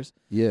storytellers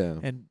Yeah.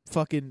 and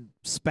fucking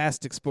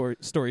spastic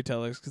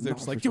storytellers. Because they're No,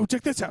 just for like, "Yo,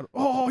 check this out.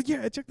 Oh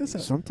yeah, check this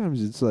out."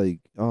 Sometimes it's like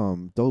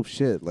dope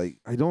shit. Like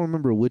I don't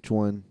remember which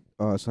one.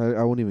 So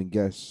I won't even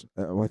guess.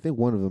 I think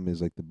one of them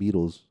is like the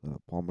Beatles,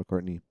 Paul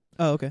McCartney.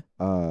 Oh, okay.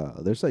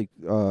 There's like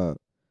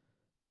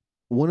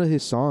one of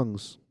his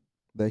songs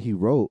that he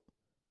wrote,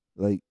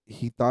 like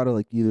he thought of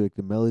like either like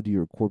the melody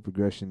or chord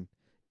progression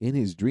in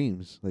his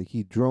dreams. Like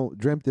he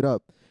dreamt it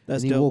up,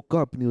 That's and he dope. woke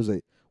up and he was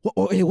like, "What?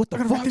 Oh, hey, what the I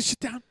gotta write fuck?" this shit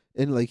down.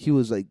 And like he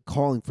was like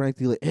calling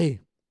frantically, like,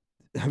 "Hey,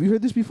 have you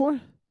heard this before?"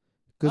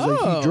 Because like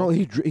Oh.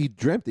 he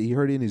dreamt it. He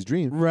heard it in his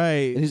dream,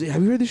 Right. and he's like,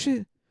 "Have you heard this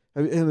shit?"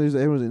 And everyone's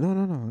like, "No,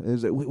 no, no." And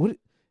he's like, "What?"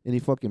 And he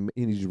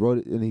just wrote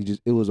it, and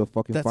it was a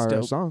fucking That's fire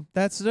dope. song.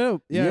 That's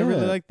dope. Yeah, I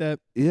really Yeah. like that.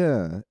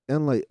 Yeah,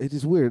 and like it's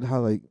just weird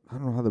how like I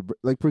don't know how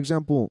like for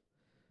example,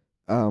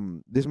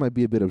 this might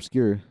be a bit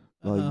obscure,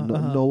 like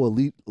no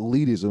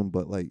elitism,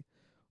 but like,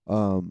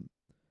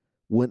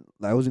 when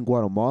I was in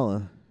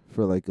Guatemala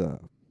for like a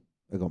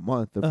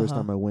month, the first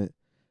Uh-huh. time I went,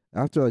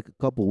 after like a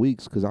couple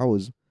weeks, because I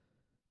was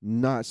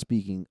not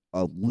speaking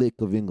a lick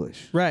of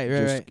English, Right,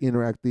 just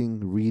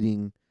interacting,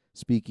 reading,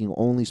 speaking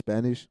only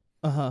Spanish.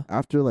 Uh-huh.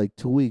 After like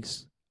 2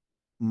 weeks,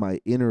 my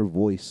inner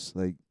voice,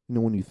 like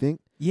when you think,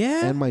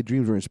 Yeah. and my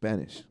dreams were in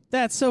Spanish.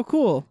 That's so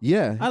cool.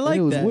 Yeah, I and like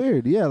it was that.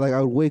 weird. Yeah, like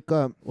I would wake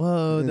up,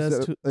 Whoa, Instead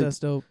that's of, like, that's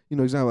dope.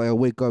 example, like I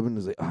wake up and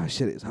it's like, oh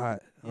shit, it's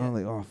hot. Yeah. I'm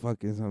like, oh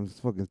fuck it, I'm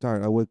fucking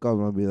tired. I wake up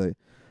and I'll be like,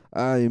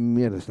 ay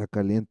mierda, está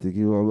caliente.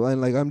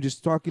 And like I'm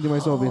just talking to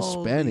myself in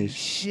Holy Spanish,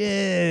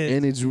 Shit.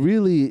 and it's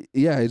really,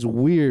 it's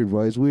weird,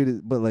 bro. It's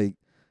weird, but like,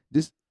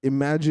 just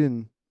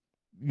imagine,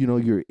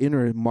 your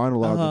inner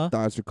monologue Uh-huh. of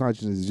thoughts or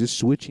consciousness is just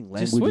switching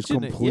Just languages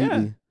switching it,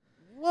 completely.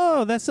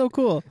 Whoa, that's so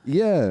cool.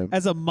 Yeah,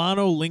 As a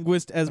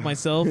monolinguist as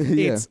myself,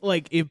 Yeah. it's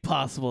like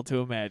impossible to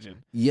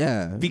imagine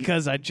yeah.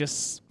 because I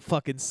just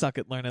fucking suck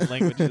at learning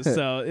languages.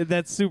 So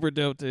that's super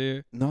dope to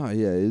hear. No,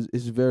 yeah,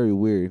 it's very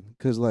weird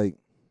because like,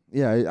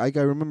 I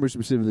remember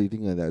specifically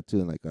thinking of that too,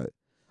 and like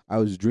I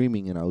was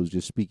dreaming and I was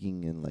just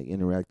speaking and like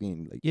interacting,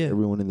 and, like Yeah.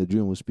 everyone in the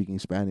dream was speaking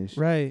Spanish,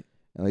 Right.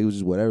 and like, it was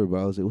just whatever.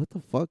 But I was like, what the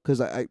fuck? Because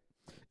it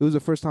was the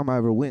first time I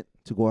ever went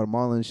to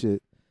Guatemala and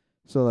shit,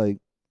 So like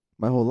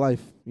my whole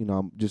life,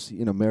 I'm just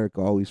in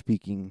America, always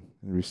speaking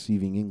and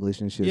receiving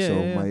English and shit. Yeah, so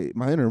yeah, yeah.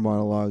 my inner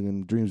monologue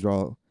and dreams are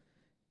all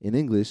in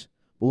English.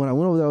 But when I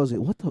went over there, I was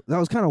like, what the? That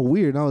was kind of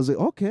weird. And I was like,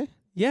 okay.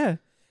 Yeah.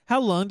 How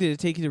long did it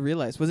take you to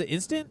realize? Was it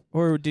instant,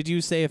 or did you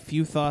say a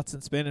few thoughts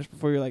in Spanish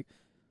before you're like,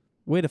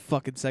 wait a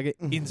fucking second,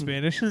 in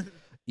Spanish?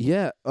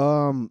 Yeah.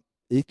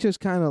 It just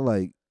kind of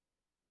like,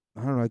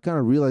 I don't know. I kind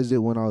of realized it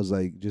when I was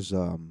like, just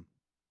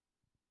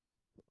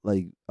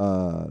like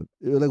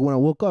when I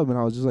woke up and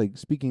I was just like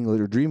speaking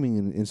or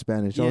dreaming in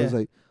Spanish. I was Yeah.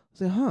 like,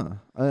 huh.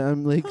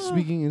 I'm like Huh.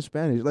 speaking in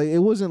Spanish. Like it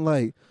wasn't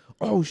like,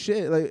 oh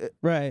shit, like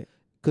Right.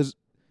 because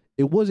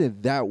it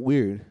wasn't that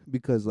weird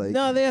because like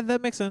No,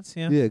 that makes sense.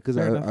 Yeah. yeah, because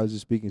fair enough. I was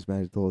just speaking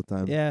Spanish the whole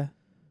time. Yeah.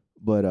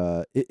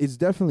 But it's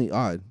definitely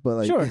odd. But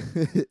like Sure.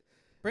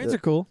 Brains are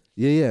cool.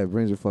 yeah,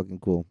 brains are fucking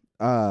cool.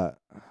 I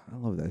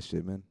love that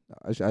shit, man.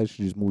 I should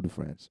just move to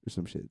France or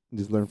some shit.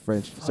 Just learn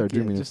French. Fuck Start yeah,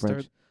 dreaming in just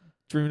French. start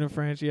Dreaming in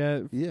French.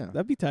 Yeah. Yeah.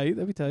 That'd be tight.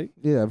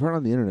 Yeah, I've heard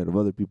on the internet of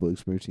other people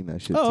experiencing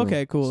that shit. Oh, too.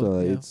 okay, cool. So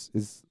like, Yeah.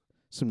 it's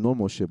some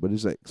normal shit, but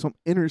it's like some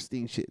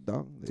interesting shit,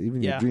 dog.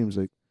 Even your Yeah. dreams,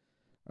 like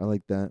I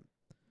like that.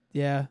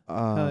 Yeah.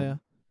 Hell yeah.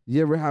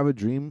 You ever have a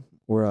dream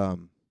where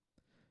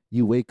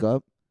you wake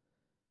up,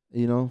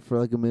 for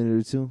like a minute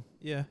or two,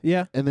 Yeah.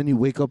 Yeah. and then you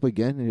wake up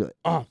again, and you're like,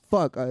 oh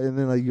fuck, and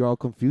then like you're all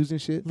confused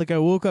and shit. Like I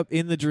woke up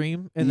in the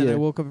dream and then Yeah. I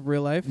woke up in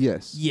real life.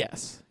 Yes.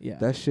 Yes. Yeah.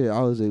 That shit.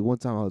 I was like, one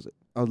time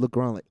I would look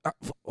around like,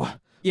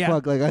 yeah.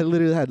 fuck, like I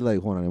literally had to like,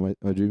 hold on, am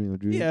I dreaming?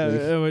 Yeah.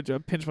 Like, I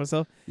would pinch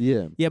myself.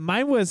 yeah. Yeah.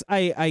 Mine was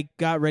I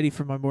got ready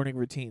for my morning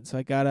routine. So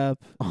I got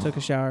up, took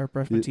a shower,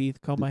 brushed my Yeah.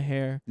 teeth, combed my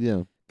hair,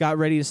 Yeah. got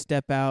ready to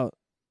step out.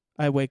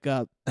 I wake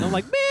up. And I'm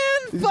like,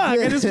 man, fuck!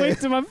 I just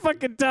wasted my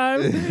fucking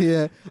time.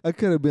 Yeah, I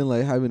could have been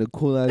like having a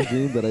cool ass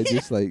dream, but I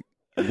just like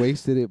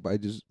wasted it by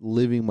just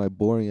living my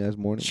boring ass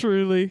morning.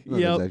 Truly. Not that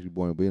Yep. it's actually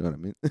boring, but you know what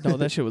I mean. No,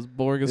 that shit was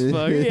boring as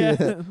fuck.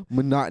 Yeah.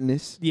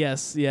 Monotonous.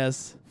 Yes.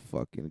 Yes.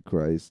 Fucking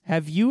Christ.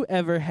 Have you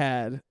ever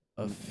had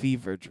a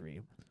fever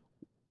dream?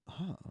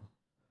 Huh.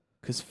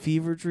 Because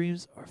fever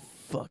dreams are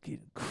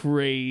fucking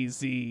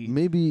crazy.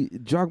 Maybe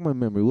jog my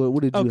memory.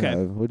 What did you Okay.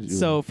 have? What did you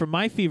So for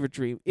my fever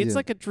dream, it's Yeah.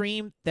 like a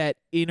dream that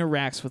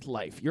interacts with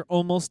life. You're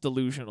almost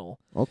delusional.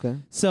 Okay.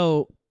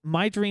 So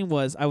my dream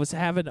was I was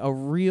having a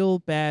real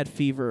bad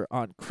fever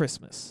on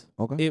Christmas.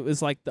 Okay. It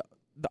was like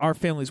our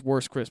family's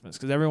worst Christmas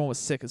because everyone was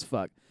sick as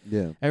fuck.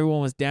 Yeah.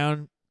 Everyone was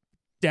down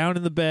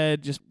in the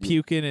bed, just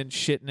puking and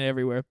shitting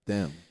everywhere.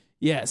 Damn.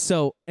 Yeah.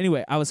 So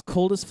anyway, I was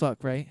cold as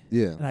fuck, right?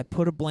 Yeah. And I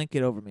put a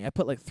blanket over me. I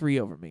put like 3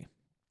 over me.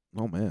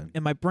 Oh man.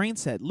 And my brain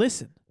said,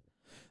 listen,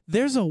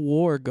 there's a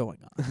war going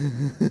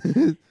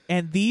on.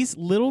 And these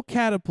little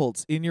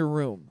catapults in your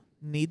room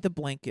need the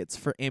blankets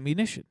for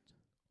ammunition.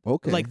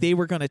 Okay. Like they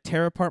were going to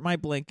tear apart my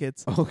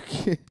blankets,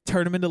 Okay.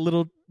 turn them into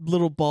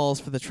little balls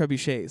for the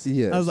trebuchets.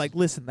 Yes. I was like,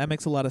 listen, that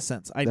makes a lot of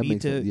sense. I That need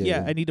makes to, sense.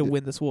 Yeah. I need to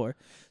win this war.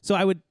 So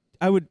I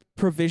would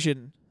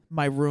provision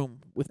my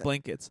room with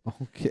blankets.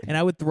 Okay. And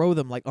I would throw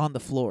them like on the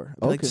floor. I'd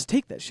be like, Okay. just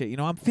take that shit.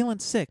 I'm feeling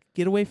sick.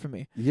 Get away from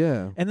me.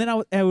 Yeah. And then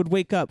I would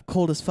wake up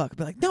cold as fuck. I'd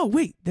be like, no,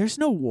 wait, there's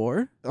no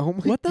war. Oh my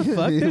What the God.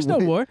 fuck? There's no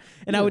Wait. war.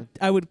 And Yeah.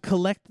 I would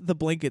collect the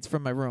blankets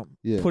from my room,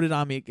 Yeah. put it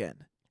on me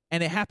again.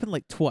 And it happened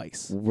like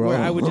twice. Bro. Where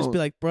I would just be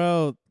like,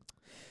 bro,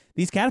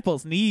 these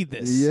catapults need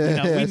this. We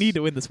Yes. need to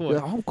win this war.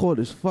 Yeah, I'm cold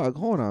as fuck.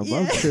 Hold on, bro.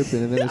 I'm Yeah.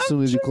 tripping. And then as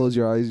soon as you close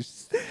your eyes,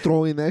 just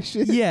throwing that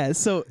shit. Yeah,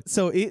 so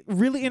it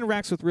really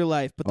interacts with real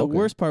life. But the Okay.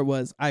 worst part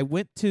was I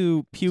went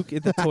to puke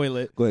in the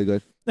toilet. Go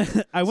ahead.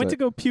 I went Sorry. to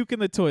go puke in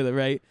the toilet,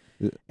 right?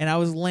 Yeah. And I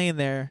was laying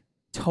there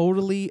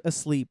totally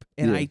asleep.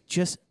 And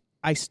Yeah.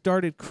 I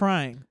started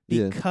crying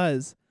Yeah.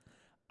 because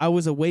I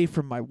was away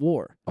from my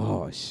war.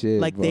 Oh shit!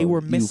 Like, bro. they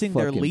were You missing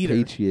their fucking leader.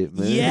 Patriot,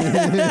 man.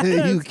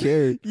 Yes. you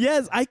cared.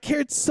 Yes, I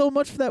cared so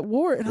much for that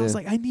war. And I was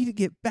Yeah. like, I need to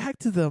get back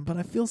to them. But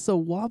I feel so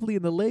wobbly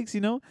in the legs,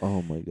 Oh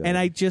my god! And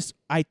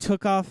I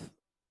took off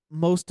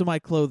most of my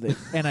clothing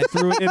and I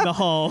threw it in the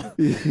hall.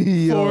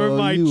 Yo,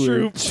 my you were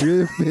troops.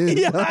 tripping,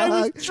 Yeah, I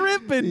was dog.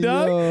 tripping,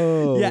 dog.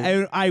 Yo. Yeah,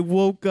 and I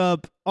woke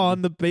up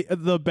on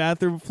the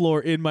bathroom floor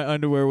in my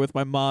underwear with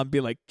my mom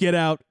being like, get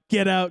out,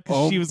 because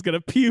Oh. she was going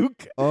to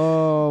puke.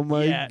 Oh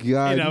my Yeah,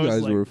 god! and I You was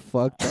guys like- were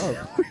fucked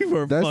up. We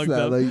were That's fucked not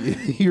up.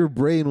 like your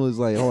brain was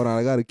like, hold on,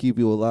 I gotta keep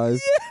you alive.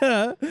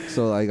 Yeah.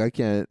 So like I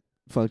can't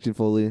function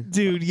fully.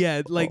 Dude,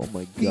 yeah, like Oh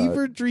my God.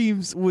 Fever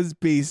Dreams was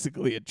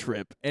basically a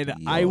trip, and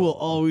I will Yo.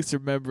 always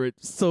remember it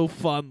so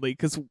fondly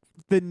because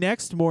the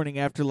next morning,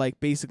 after like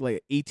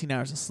basically 18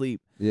 hours of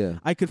sleep, Yeah.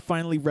 I could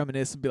finally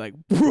reminice and be like,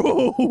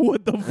 "Bro,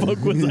 what the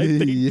fuck was I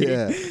thinking?"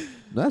 Yeah.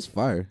 That's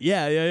fire.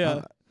 yeah,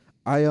 yeah.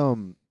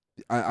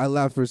 I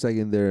laughed for a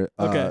second there.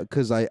 Okay.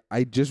 Because I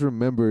just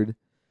remembered.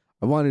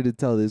 I wanted to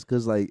tell this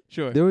because like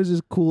Sure. there was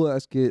this cool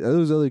ass kid. There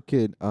was this other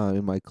kid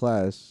in my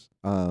class.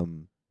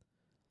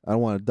 I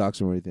don't want to dox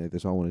him or anything like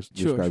this. So I don't want to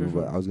Sure, describe sure, him,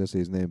 but sure. I was gonna say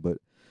his name. But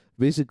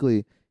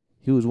basically,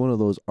 he was one of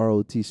those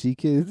ROTC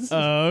kids.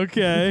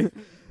 Okay.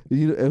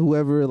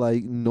 Whoever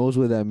like knows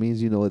what that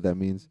means, you know what that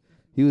means.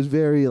 He was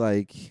very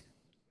like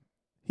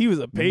He was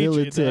a patriot.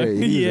 military.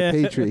 Dog. He was Yeah. a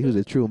patriot. He was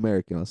a true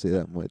American. I'll say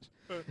that much.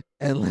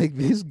 And like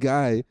this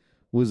guy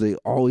was like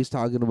always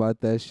talking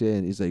about that shit,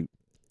 and he's like,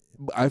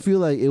 I feel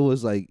like it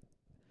was like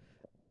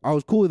I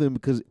was cool with him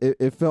because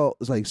it felt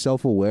like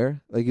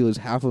self-aware, like it was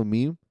half a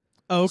meme.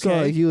 Okay. So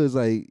like he was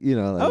like, you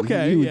know, like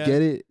Okay, he would yeah.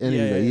 get it, and Yeah,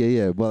 he was like,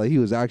 yeah, but like he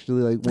was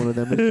actually like one of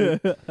them. And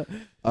shit.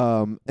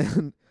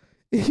 And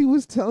he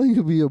was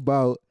telling me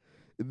about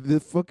the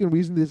fucking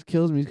reason this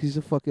kills me is 'cause he's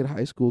a fucking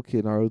high school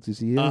kid in ROTC.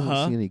 He hasn't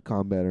Uh-huh. seen any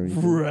combat or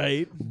anything.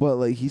 Right. But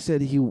like he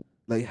said he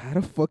like had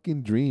a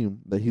fucking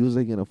dream that he was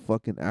like in a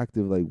fucking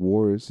active like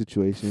war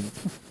situation,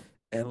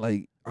 and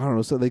like I don't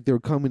know, so like they were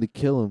coming to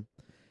kill him,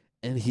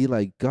 and he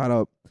like got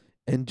up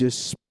and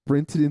just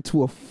sprinted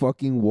into a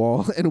fucking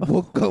wall and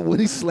woke up when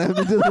he slammed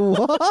into the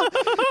wall.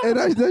 And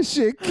that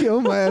shit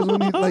killed my ass when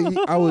he like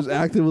I was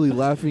actively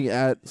laughing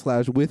at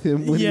 / with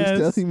him when Yes.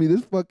 he was telling me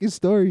this fucking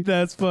story.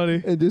 That's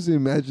funny. And just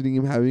imagining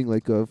him having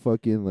like a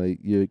fucking like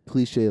your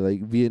cliche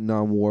like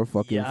Vietnam War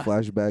fucking Yeah.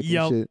 flashback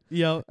Yup. and shit.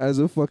 Yup. As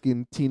a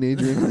fucking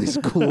teenager in high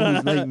school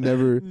who's like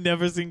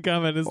never seen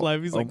combat in his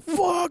life. He's like,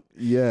 fuck.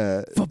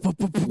 yeah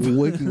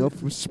waking up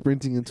from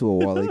sprinting into a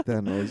wall like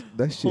that, and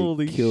that shit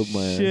Holy killed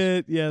my ass.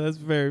 shit. Yeah, that's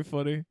very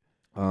funny.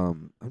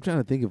 I'm trying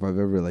to think if I've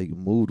ever like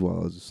moved while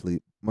I was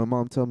asleep. My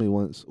mom told me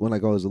once when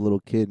like I was a little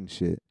kid and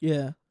shit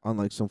Yeah. on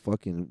like some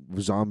fucking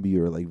zombie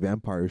or like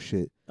vampire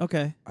shit.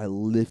 Okay. I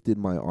lifted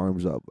my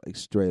arms up like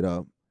straight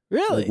up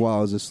Really? like while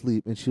I was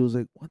asleep, and she was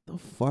like, "What the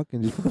fuck?"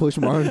 and just pushed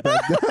my arms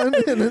back down.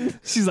 And then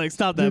She's like,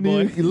 stop that,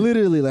 boy.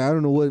 literally like I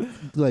don't know what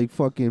like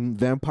fucking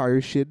vampire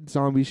shit,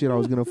 zombie shit I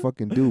was gonna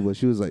fucking do, but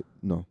she was like,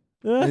 "No,"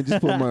 and just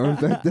put my arms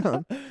back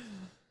down.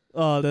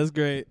 Oh, that's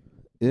great.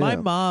 Yeah. My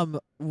mom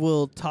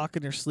will talk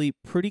in her sleep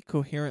pretty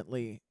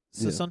coherently.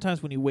 So Yeah.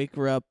 sometimes when you wake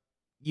her up,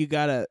 you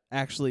gotta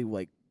actually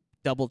like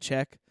double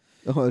check.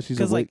 Oh, she's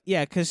Because awake.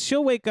 because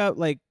she'll wake up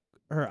like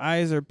her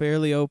eyes are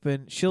barely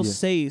open. She'll Yeah.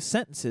 say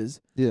sentences,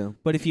 Yeah.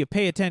 but if you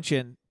pay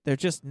attention, they're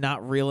just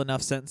not real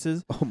enough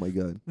sentences. Oh my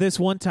god. This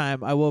one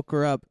time, I woke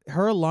her up.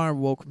 Her alarm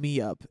woke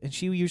me up, and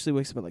she usually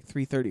wakes up at like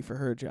 3:30 for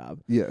her job.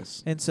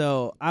 Yes. And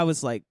so I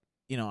was like,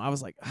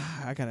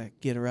 I gotta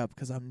get her up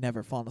because I'm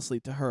never falling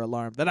asleep to her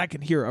alarm that I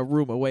can hear a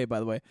room away. By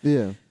the way,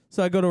 Yeah.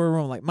 so I go to her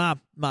room like, Mom,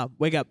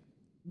 wake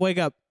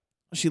up.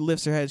 She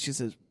lifts her head. She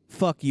says,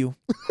 "Fuck you."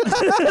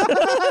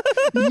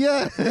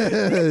 Yeah.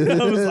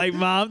 I was like,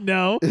 Mom,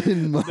 no.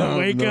 Mom, No,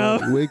 wake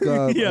up. Wake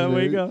up. Yeah, And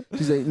wake then up.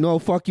 She's like, "No,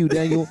 fuck you,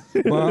 Daniel."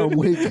 Mom,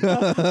 wake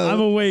up. I'm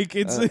awake.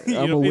 It's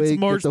I'm awake. it's Get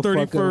March the fuck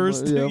out of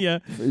 31st. my- Yeah.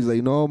 He's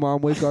like, "No,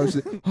 Mom, wake up."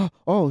 She's like,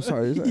 "Oh,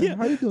 sorry. Yeah.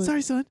 How you doing?"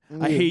 Sorry, son.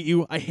 I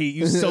Yeah. hate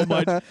you so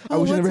much. I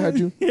wish I never had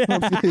you. Yeah.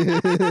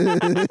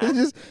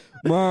 Just,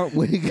 Mom,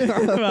 wake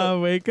up.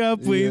 Mom, wake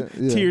up, please.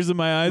 Yeah, yeah. Tears in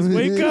my eyes.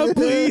 Wake up,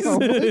 please. Oh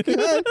my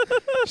God.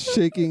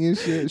 Shaking and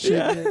shit.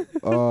 Yeah. Shaking.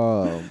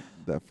 Oh,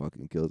 that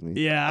fucking kills me.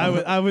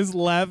 Yeah, I was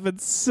laughing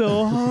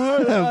so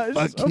hard.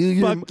 Fuck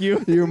you. Fuck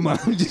you. Your mom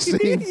just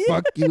saying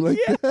fuck you like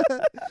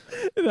that.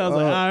 And I was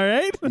like,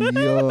 all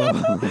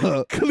right.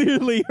 Yo.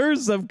 Clearly, her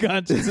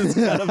subconscious is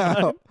kind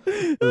of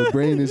Her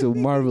brain is a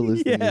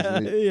marvelous thing. yeah,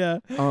 Isn't it? yeah.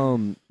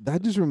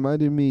 That just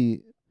reminded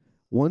me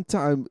one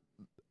time,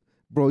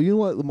 bro, you know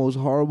what the most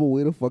horrible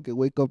way to fucking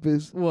wake up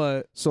is?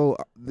 What? So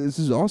this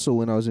is also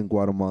when I was in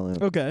Guatemala.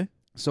 Okay.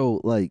 So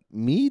like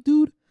me,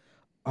 dude,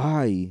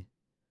 I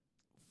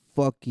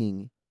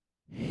fucking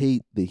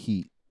hate the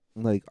heat.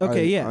 Like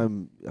Okay, yeah.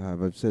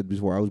 I've said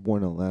before, I was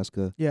born in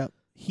Alaska. Yeah.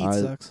 Heat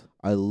I- sucks.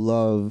 I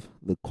love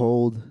the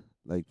cold.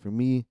 Like for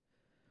me,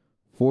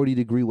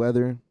 40-degree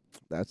weather,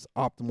 that's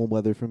optimal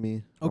weather for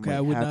me. I'm, Okay, like,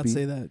 I would not happy.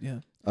 say that.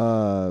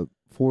 Yeah.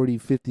 40,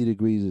 50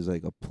 degrees is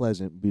like a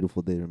pleasant,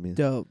 beautiful day for me.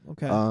 Dope.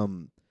 Okay.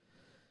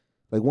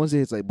 Like once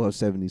it's like above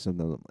 70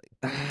 sometimes, I'm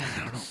like, I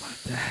don't know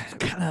about that.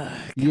 Kind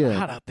of Yeah.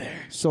 hot out there.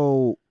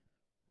 So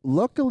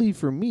luckily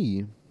for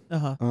me,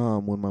 Uh-huh.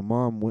 when my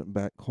mom went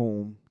back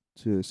home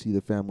to see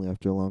the family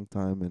after a long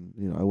time, and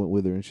I went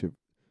with her and shit,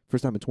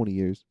 first time in 20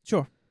 years.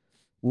 Sure.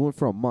 We went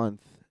for a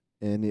month,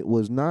 and it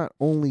was not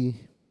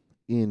only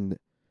in,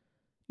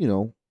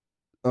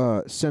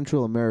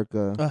 Central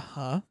America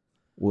Uh-huh.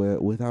 where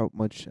without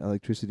much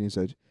electricity and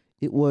such.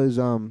 It was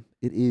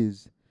it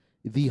is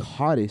the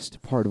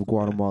hottest part of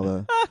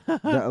Guatemala.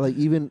 That like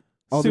even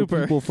other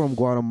Super. people from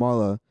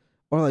Guatemala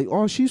are like,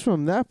 "Oh, she's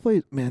from that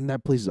place." Man,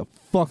 that place is a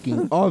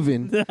fucking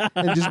oven.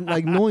 And just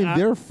like knowing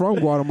they're from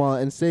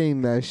Guatemala and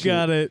saying that shit.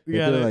 Got it. that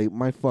Got they're it. like,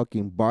 my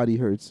fucking body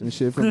hurts and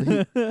shit from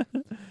the heat.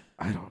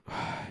 I don't.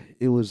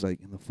 It was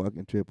like in the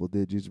fucking triple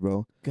digits,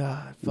 bro.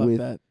 God, fuck with-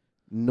 that.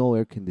 No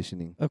air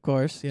conditioning. Of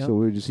course, yeah. So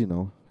we're just, You're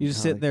just kinda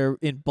sitting like- there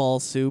in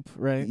ball soup,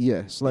 right?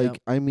 Yes, like Yep.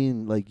 I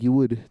mean, like you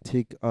would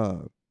take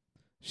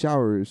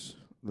showers,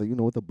 like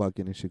with a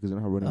bucket and shit, because they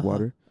don't have running Uh-huh.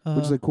 water, which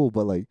is Uh-huh. like cool.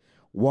 But like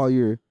while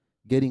you're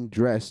getting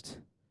dressed,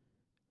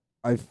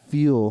 I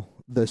feel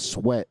the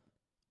sweat.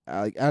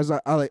 Like as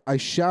I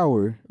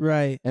shower,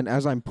 Right. and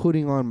as I'm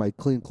putting on my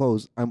clean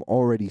clothes, I'm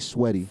already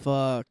sweaty.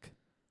 Fuck.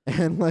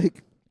 And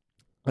like,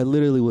 I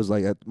literally was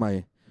like at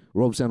my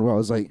robe stand where I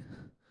was like,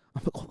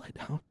 I'm gonna go lie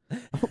down.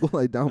 I'm gonna go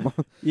lie down, mom.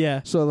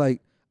 Yeah. So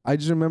like, I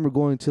just remember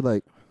going to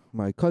like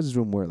my cousin's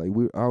room where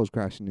like I was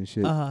crashing and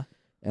shit,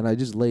 and I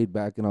just laid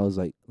back and I was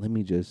like, let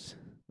me just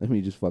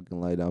fucking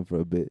lie down for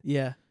a bit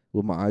Yeah.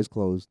 with my eyes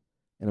closed,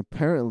 and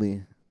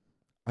apparently,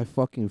 I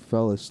fucking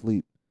fell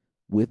asleep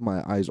with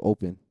my eyes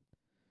open,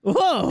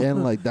 Whoa.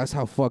 and like that's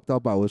how fucked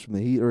up I was from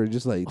the heat, or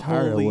just like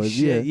tired Holy I was.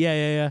 shit.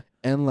 Yeah.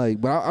 And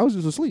like, but I was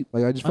just asleep.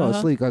 Like I just fell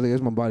asleep. I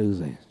guess my body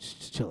was like,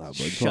 just chill out,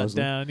 bud. Shut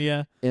down.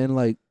 Yeah. And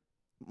like,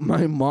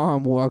 my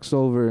mom walks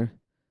over,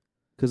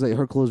 cause like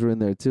her clothes were in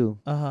there too.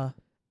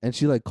 And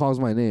she like calls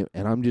my name,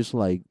 and I'm just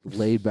like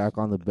laid back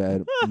on the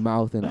bed,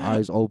 mouth and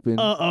eyes open,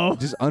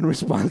 just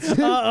unresponsive.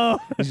 And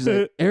she's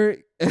like,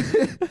 Eric,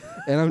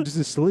 and I'm just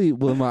asleep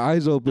with my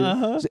eyes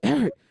open. She's like,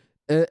 Eric,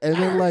 and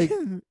then like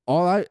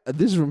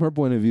this is from her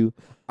point of view.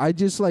 I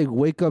just like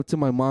wake up to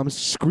my mom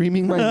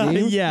screaming my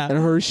name, and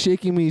her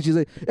shaking me. She's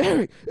like,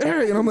 Eric,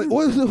 and I'm like,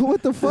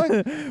 what the fuck?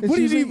 And what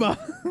do you she's mean, like,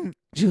 Mom?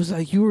 She was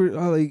like, you were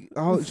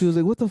she was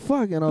like, what the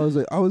fuck? And I was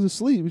like, I was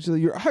asleep. And she's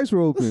like, your eyes were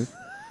open.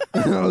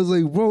 And I was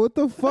like, bro, what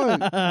the fuck?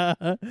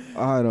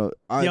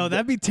 Yo,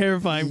 that'd be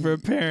terrifying for a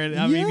parent.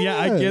 I mean, yeah,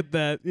 I get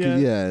that.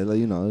 Yeah, like,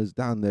 you know, it's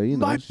down there, you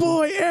know. My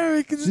boy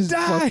Eric is just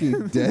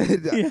fucking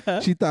dead.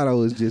 She thought I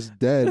was just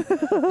dead.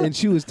 And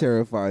she was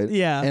terrified.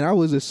 Yeah. And I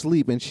was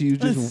asleep, and she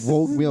just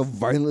woke me up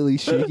violently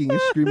shaking and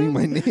screaming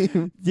my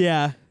name.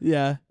 Yeah.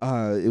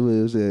 It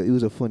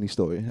was a funny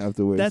story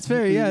afterwards. That's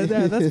very,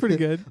 that's pretty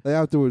good. Like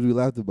afterwards, we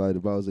laughed about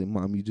it, but I was like,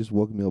 Mom, you just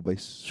woke me up by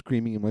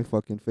screaming in my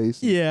fucking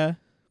face. Yeah.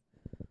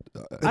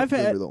 I've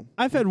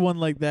had one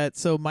like that.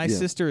 So my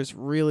sister is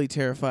really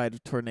terrified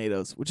of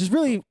tornadoes, which is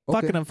really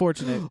fucking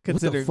unfortunate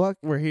considering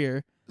we're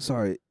here.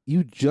 Sorry,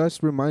 you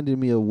just reminded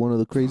me of one of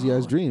the crazy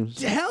ass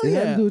dreams. Hell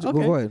yeah!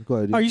 Okay. Go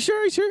ahead. Are you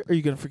sure? Are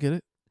you gonna forget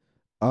it?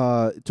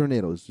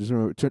 Tornadoes. Just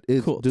remember,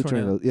 cool.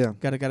 Tornadoes. Yeah.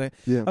 Got it.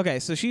 Yeah. Okay,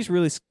 so she's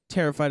really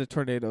terrified of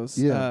tornadoes.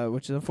 Yeah.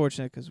 Which is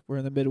unfortunate because we're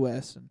in the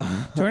Midwest. And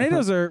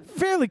tornadoes are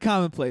fairly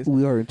commonplace.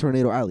 We are in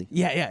Tornado Alley.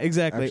 Yeah,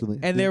 exactly. Actually,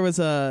 and there was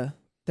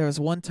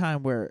one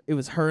time where it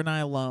was her and I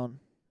alone,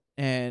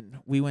 and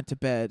we went to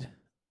bed,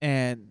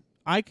 and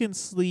I can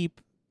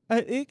sleep.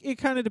 It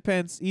kind of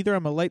depends. Either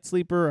I'm a light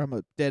sleeper or I'm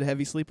a dead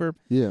heavy sleeper.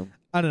 Yeah.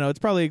 I don't know. It's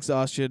probably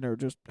exhaustion or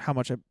just how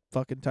much I'm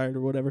fucking tired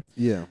or whatever.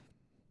 Yeah.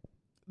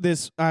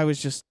 I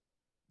was just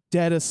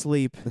dead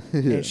asleep,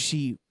 and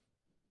she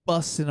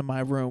busts into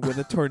my room with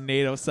a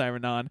tornado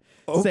siren on,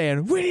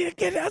 saying, "We need to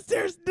get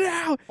downstairs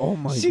now." Oh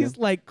my! She's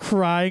like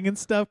crying and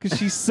stuff because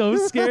she's so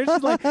scared.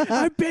 She's like,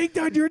 "I banged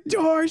on your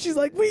door." She's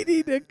like, "We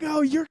need to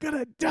go. You're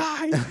gonna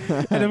die."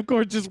 And of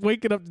course, just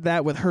waking up to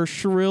that with her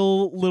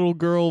shrill little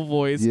girl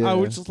voice, I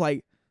was just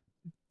like,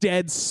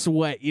 dead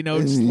sweat,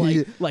 just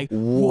like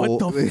what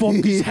the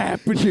fuck is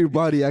happening? Your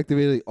body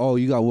activated. Like, oh,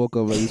 you got woke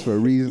up like this for a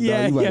reason. You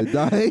about to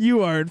die.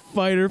 You are in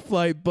fight or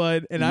flight,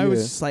 bud. And I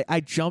was just like, I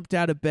jumped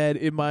out of bed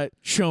in my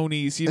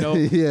chonies,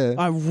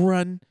 I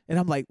run and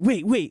I'm like,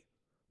 wait,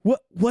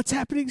 what's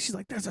happening? She's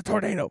like, there's a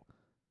tornado.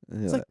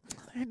 It's like,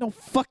 there ain't no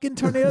fucking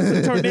tornado.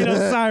 It's a tornado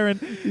siren.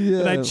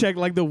 And I checked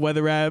like the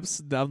weather apps.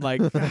 And I'm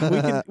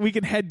like, we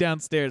can head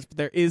downstairs, but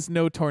there is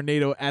no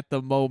tornado at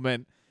the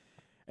moment.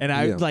 And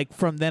I like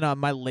from then on,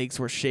 my legs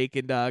were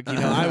shaking, dog.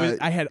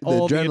 I had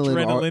all the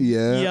adrenaline.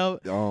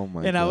 Yep. Oh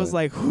my! And God. I was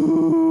like,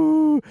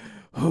 whoo.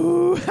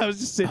 I was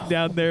just sitting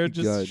down there,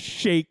 just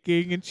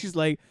shaking. And she's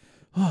like,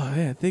 "Oh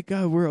man, thank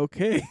God we're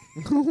okay."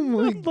 I'm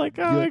like,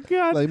 "Oh my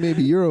God!" Like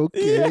maybe you're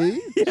okay.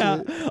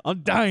 Yeah. I'm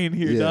dying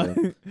here,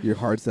 dog. Your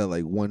heart's at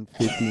like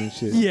 150 and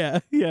shit.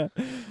 Yeah.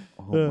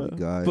 Oh my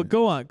God! But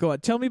go on.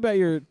 Tell me about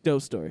your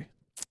dope story,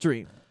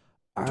 dream.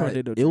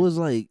 Tornado. It was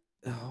like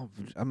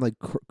I'm like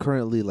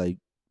currently like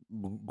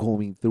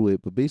going through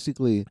it, but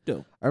basically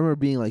Dope. I remember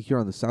being like here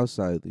on the south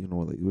side,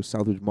 like it was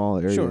Southridge Mall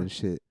area and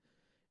shit.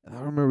 And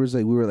I remember it was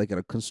like we were like at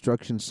a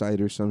construction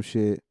site or some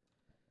shit,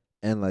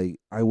 and like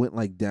I went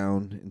like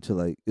down into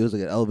like it was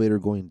like an elevator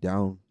going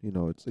down,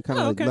 it's kind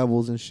of like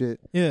levels and shit.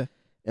 Yeah.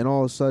 And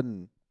all of a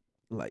sudden,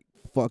 like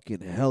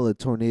fucking hella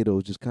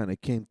tornadoes just kind of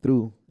came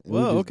through. And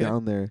we were just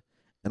down there,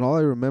 and all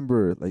I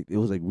remember like it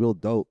was like real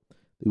dope.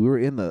 We were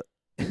in the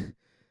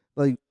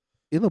like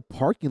in the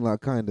parking lot,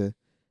 kind of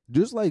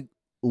just like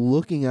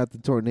looking at the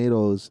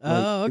tornadoes,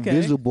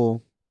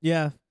 visible.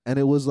 Yeah. And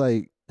it was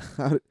like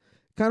kind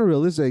of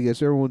realistic, I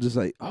guess. Everyone just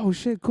like, oh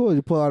shit, cool.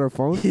 You pull out our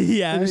phone.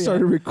 Yeah. And we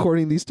started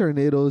recording these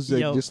tornadoes,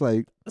 like, just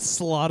like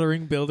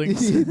slaughtering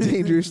buildings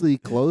dangerously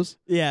close.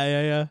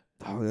 Yeah.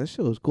 Oh, that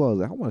shit was cool. I was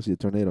like, I want to see a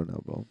tornado now,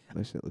 bro.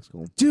 That shit looks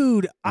cool.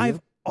 Dude, I've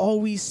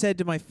always said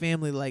to my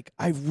family, like,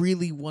 I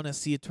really want to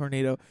see a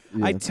tornado.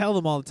 Yeah. I tell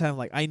them all the time,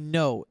 like, I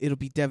know it'll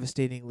be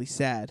devastatingly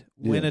sad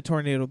when a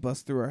tornado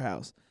busts through our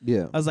house.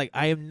 Yeah. I was like,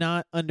 I am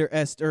not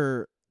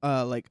undercutting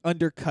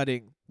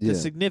the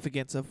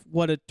significance of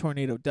what a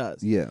tornado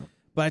does. Yeah.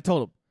 But I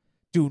told them,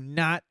 do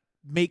not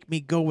make me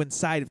go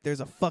inside if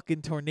there's a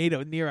fucking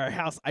tornado near our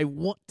house. I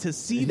want to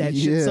see that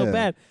shit so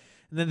bad.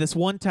 And then this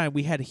one time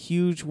we had a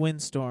huge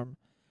windstorm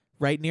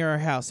right near our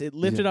house. It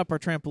lifted up our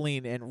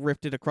trampoline and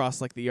ripped it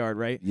across like the yard,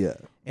 right? Yeah.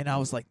 And I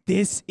was like,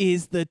 this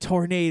is the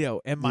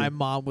tornado. And my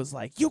mom was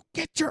like, you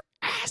get your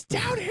ass ass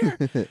down here.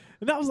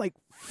 And I was like,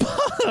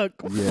 fuck,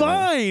 Yeah.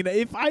 fine.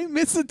 If I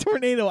miss a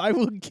tornado, I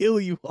will kill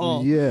you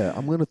all. Yeah,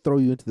 I'm gonna throw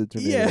you into the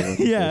tornado. Yeah, Like,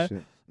 that yeah.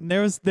 shit. And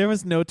there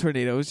was no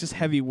tornado. It was just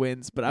heavy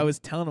winds. But I was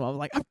telling him, I was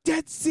like, I'm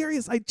dead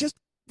serious. I just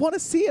want to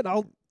see it.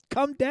 I'll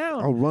come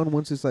down. I'll run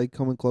once it's like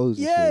coming close.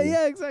 and Yeah, shit.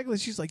 yeah, exactly.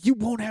 She's like, you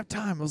won't have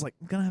time. I was like,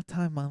 I'm gonna have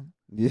time, Mom.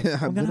 Yeah,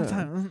 I'm gonna have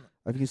time.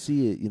 I can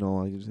see it,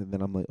 and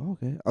then I'm like, oh,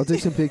 okay, I'll take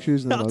some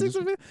pictures. And then I'll take just,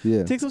 some,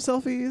 yeah. take some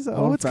selfies. Oh,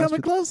 Oh, it's fast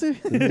coming closer.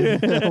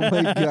 Oh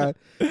my god!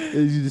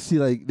 And you just see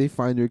like they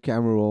find your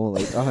camera roll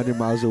like 100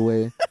 miles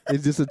away.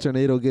 It's just a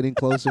tornado getting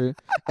closer,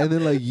 and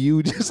then like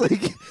you just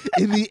like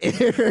in the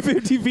air,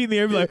 50 feet in the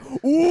air, be like,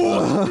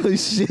 ooh, oh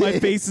shit! my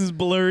face is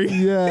blurry.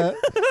 Yeah,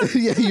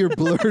 yeah, your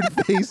blurred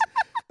face,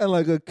 and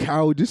like a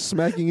cow just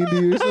smacking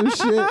into you or some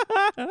shit.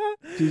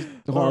 Just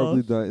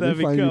horribly done. And that'd they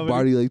be find your comedy.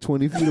 body like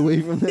 20 feet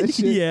away from that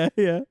shit. Yeah,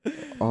 yeah.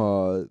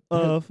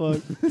 Uh,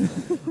 Fuck.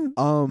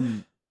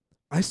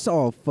 I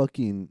saw a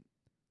fucking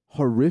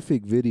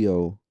horrific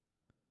video.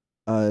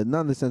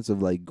 Not in the sense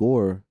of like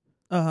gore,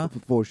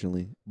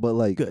 fortunately, but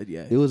like Good,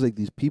 yeah. it was like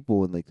these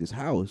people in like this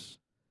house,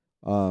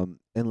 and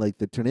like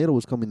the tornado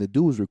was coming. The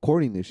dude was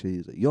recording this shit.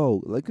 He's like,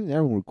 "Yo, like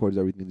everyone records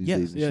everything these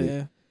days and yeah, shit."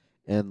 yeah.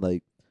 And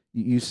like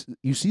you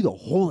see the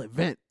whole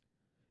event.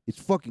 It's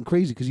fucking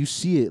crazy because you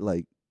see it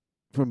like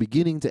from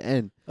beginning to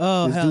end.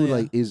 Oh, This hell dude yeah.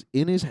 like is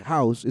in his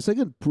house. It's like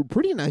a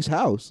pretty nice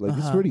house. Like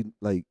it's pretty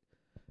like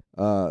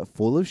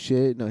full of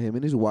shit. No, him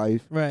and his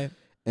wife. Right.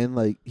 And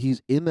like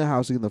he's in the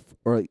house I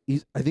think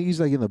he's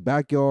like in the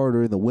backyard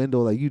or in the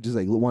window. Like you just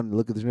like wanting to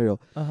look at the tornado.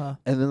 And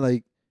then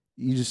like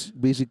you just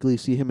basically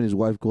see him and his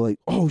wife go like,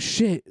 oh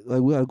shit,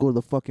 like we gotta go to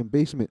the fucking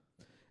basement.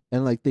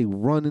 And like they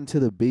run into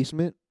the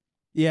basement.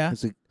 Yeah.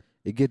 It's like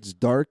it gets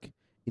dark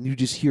and you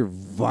just hear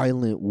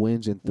violent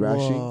winds and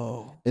thrashing.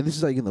 Whoa. And this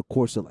is like in the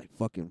course of like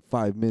fucking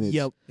 5 minutes.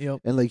 Yep.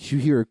 And like you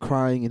hear her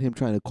crying and him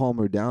trying to calm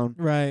her down.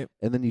 Right.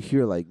 And then you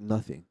hear like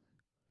nothing.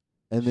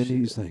 And then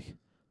he's like,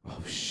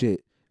 oh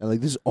shit. And like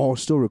this is all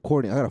still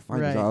recording. I gotta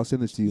find this. Right. I'll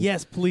send this to you.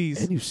 Yes,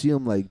 please. And you see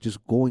him like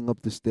just going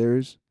up the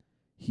stairs.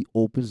 He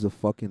opens the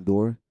fucking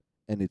door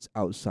and it's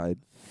outside.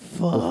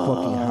 Fuck. The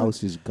fucking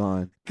house is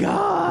gone.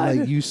 God.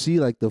 Like you see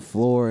like the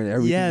floor and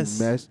everything Yes.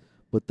 mess,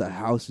 but the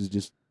house is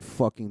just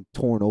fucking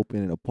torn open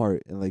and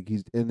apart. And like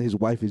his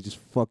wife is just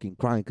fucking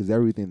crying because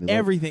everything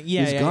Everything.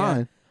 is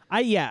gone.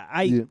 Yeah.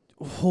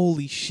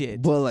 Holy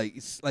shit. But like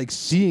it's like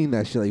seeing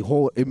that shit,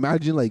 like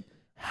imagine like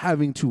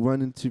having to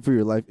run for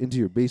your life into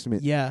your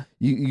basement. Yeah.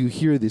 You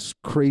hear this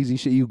crazy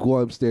shit. You go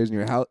upstairs and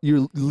your house,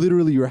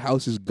 your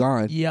house is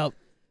gone. Yep.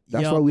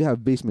 That's why we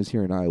have basements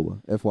here in Iowa.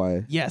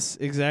 FYI, Yes,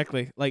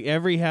 exactly. Like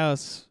every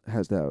house,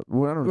 has that.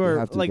 Well, I don't know if or they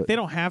have to, like but, they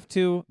don't have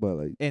to, but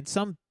like and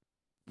some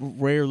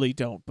rarely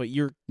don't. But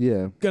you're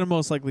yeah, gonna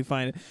most likely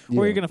find it, yeah.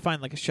 or you're gonna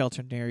find like a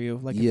shelter near you,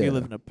 like if Yeah. you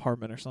live in an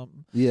apartment or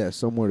something. yeah,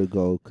 somewhere to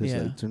go because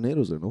Yeah. like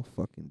tornadoes are no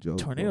fucking joke.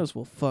 bro. Tornadoes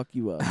will fuck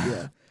you up.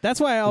 Yeah, that's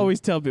why I always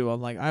tell people,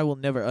 I'm like, I will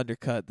never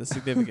undercut the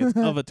significance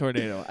of a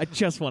tornado. I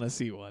just want to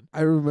see one.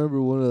 I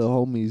remember one of the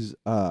homies.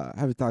 I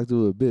haven't talked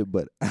to him a bit,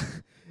 but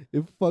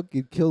it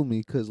fucking killed me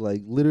because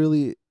like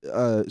literally.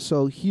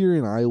 So here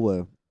in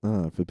Iowa,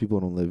 for people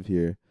who don't live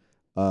here,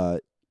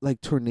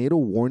 like tornado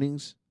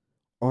warnings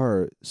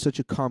are such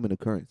a common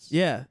occurrence.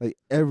 Yeah, Like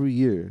every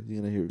year you're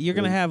gonna hear. you're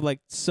gonna like, have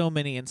like so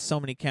many in so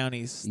many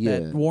counties Yeah.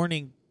 that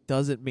warning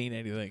doesn't mean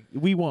anything.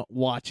 We want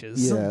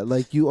watches. Yeah,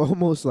 like you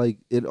almost like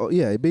it.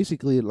 Yeah, it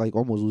basically like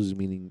almost loses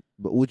meaning,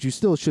 but which you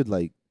still should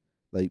like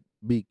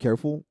be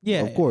careful.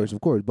 Yeah, of course,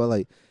 but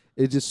like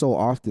it's just so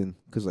often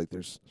because like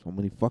there's so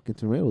many fucking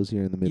tornadoes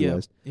here in the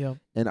Midwest, Yeah.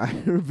 and I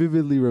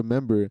vividly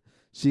remember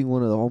seeing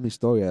one of the homies'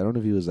 story. I don't know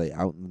if he was like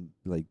out and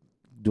like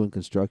doing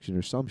construction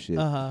or some shit,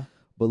 but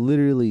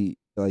literally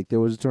like there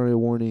was a tornado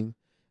warning.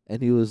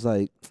 And he was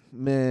like,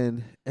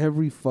 "Man,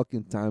 every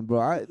fucking time,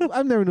 bro.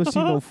 I've never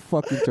seen no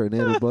fucking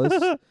tornado,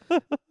 bus."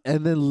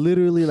 And then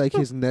literally, like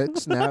his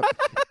next snap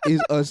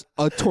is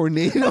a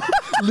tornado,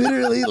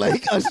 literally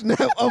like a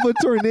snap of a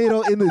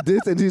tornado in the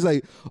distance. He's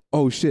like,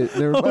 "Oh shit,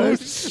 never mind." Oh,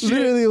 shit.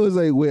 Literally, it was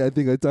like, "Wait, I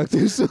think I talked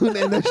too soon,"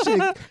 and that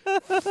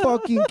shit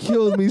fucking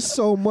killed me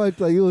so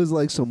much. Like it was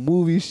like some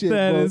movie shit,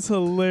 That bro. is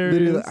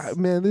hilarious.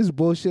 Literally, man, this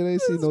bullshit. I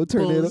ain't seen no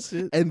tornado.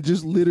 Bullshit. And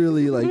just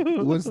literally, like,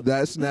 once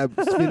that snap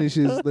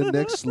finishes, the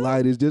next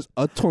slide is just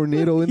a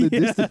tornado in the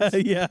distance.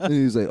 Yeah. And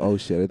he's like, "Oh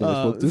shit, I think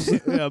I spoke too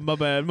soon." Yeah, my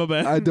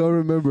bad. I don't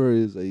remember.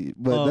 It's like,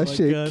 but Oh that my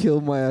shit God.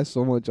 killed my ass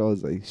so much. I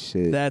was like,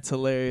 "Shit." That's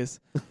hilarious.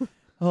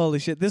 Holy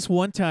shit. This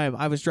one time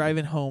I was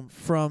driving home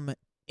from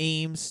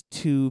Ames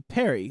to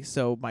Perry,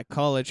 so my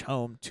college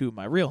home to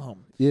my real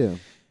home. Yeah.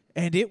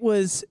 And it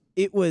was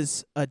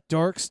a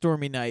dark,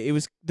 stormy night.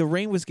 The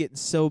rain was getting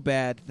so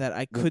bad that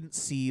I couldn't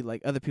see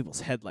like other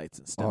people's headlights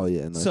and stuff. Oh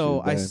yeah. No,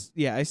 So shit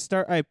was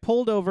bad. I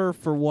pulled over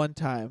for one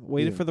time,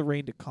 waited Yeah. for the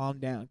rain to calm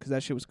down because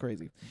that shit was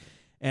crazy.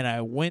 And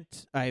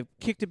I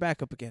kicked it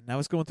back up again. And I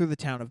was going through the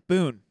town of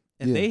Boone,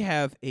 and Yeah. they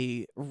have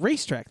a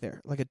racetrack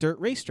there, like a dirt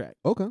racetrack.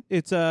 Okay.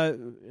 It's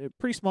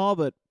pretty small,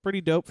 but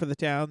pretty dope for the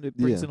town. It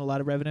brings Yeah. in a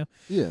lot of revenue.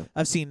 Yeah.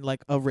 I've seen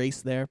like a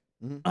race there.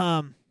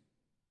 Mhm.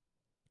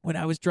 when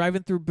I was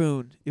driving through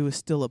Boone, it was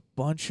still a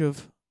bunch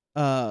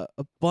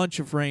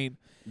of rain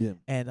Yeah.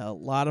 and a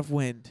lot of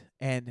wind,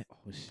 and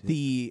Oh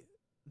shit.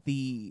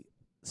 the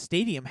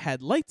stadium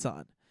had lights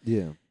on.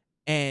 Yeah.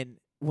 And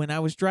when I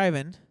was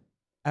driving,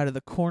 out of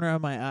the corner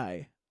of my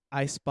eye,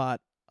 I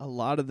spot a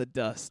lot of the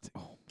dust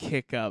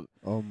kick up,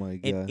 Oh my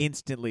god. and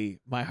instantly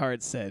my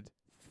heart said,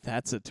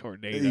 "That's a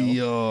tornado."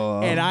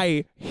 Yo. And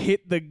I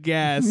hit the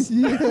gas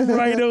Yeah.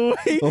 right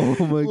away. Oh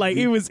my Like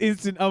god. it was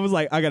instant. I was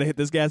like, I gotta hit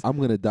this gas. I'm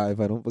gonna die if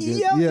I don't forget.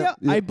 Yeah.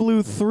 I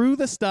blew through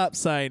the stop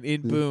sign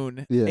in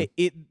Boone. Yeah.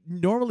 It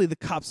normally the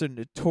cops are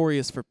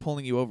notorious for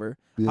pulling you over.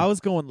 Yeah. I was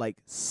going like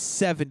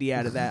 70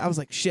 out of that. I was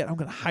like, shit, I'm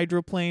gonna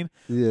hydroplane,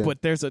 Yeah.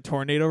 but there's a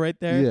tornado right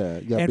there. Yeah.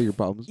 You got And bigger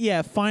problems.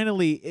 Yeah,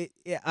 finally,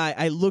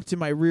 I looked in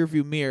my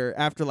rearview mirror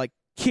after like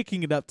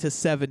kicking it up to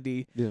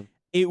 70. Yeah.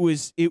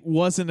 It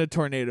wasn't a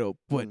tornado,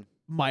 but Mm.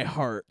 my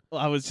heart,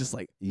 I was just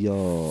like,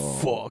 Yo.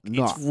 fuck,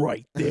 No. it's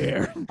right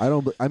there.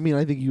 I mean,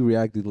 I think you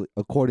reacted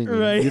accordingly.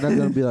 Right. You're not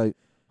gonna be like,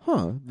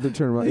 huh? The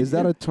turn around. Is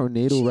that a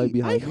tornado Gee, right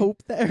behind I me?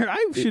 hope that I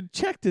should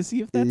check to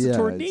see if that's yeah, a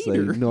tornado. It's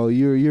like, no,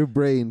 your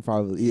brain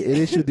probably it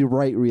issued the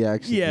right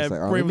reaction. Yeah, It's like,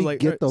 brain let was me like,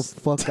 get the "Alright,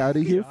 fuck out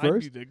of here I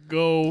first. need to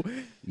go.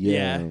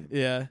 Yeah.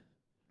 Yeah.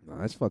 No,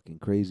 that's fucking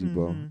crazy,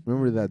 bro. Mhm.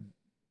 Remember that?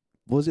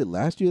 Was it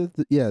last year?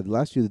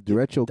 Last year the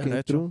derecho came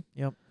Derecho. through.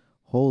 Yep.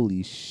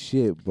 Holy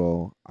shit,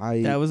 bro!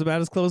 That was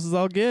about as close as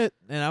I'll get,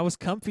 and I was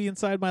comfy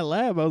inside my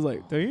lab. I was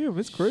like, damn,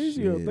 it's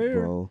crazy out shit, there.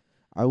 bro.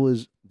 I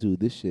was, dude.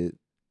 This shit.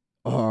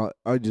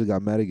 I just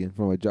got mad again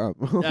for my job.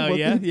 Oh,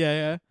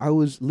 yeah. I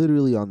was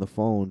literally on the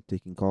phone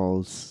taking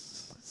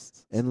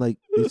calls, and like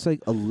it's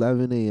like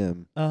 11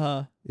 a.m.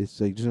 Uh-huh. It's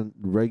like just a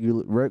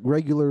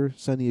regular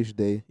sunnyish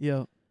day,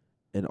 Yep.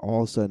 and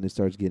all of a sudden it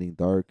starts getting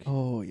dark,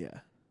 Oh, yeah.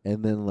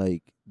 and then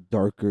like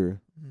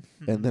darker,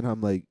 and then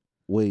I'm like,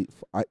 wait,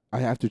 I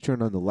have to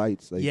turn on the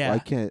lights. Like Yeah. I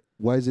can't.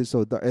 Why is it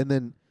so dark? And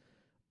then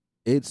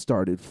it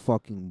started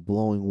fucking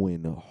blowing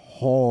wind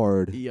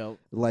hard, Yep.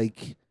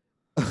 like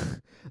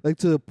like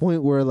to the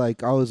point where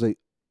like I was like,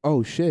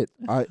 oh shit,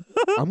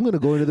 I'm gonna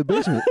go into the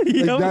basement.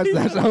 Yep. Like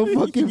that's how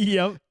fucking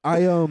Yep. I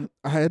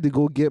had to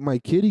go get my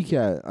kitty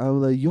cat. I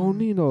was like, yo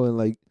Nino, and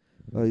like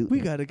We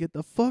got to get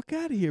the fuck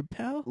out of here,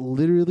 pal.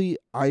 literally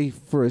I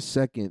for a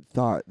second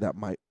thought that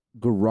my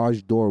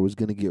garage door was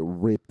gonna get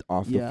ripped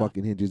off the Yeah.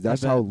 fucking hinges.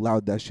 That's bet. how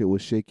loud that shit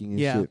was shaking and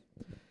Yeah. shit.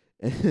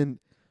 And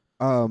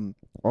all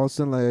of a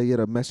sudden like I get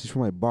a message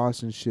from my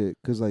boss and shit,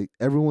 cause like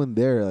everyone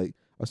there, like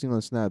I was seeing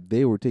on Snap,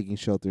 they were taking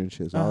shelter and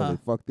shit. So I was Uh-huh.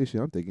 like, fuck this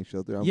shit, I'm taking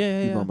shelter. I'm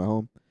Yeah, keeping yeah. on my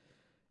home.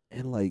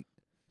 And like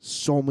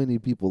so many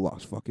people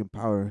lost fucking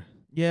power.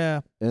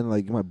 Yeah. And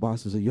like my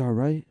boss was like, "You all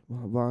right?"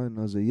 Blah, blah. And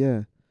I was like,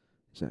 "Yeah."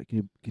 He's like,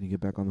 "Can you get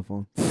back on the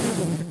phone?"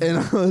 And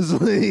I was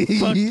like,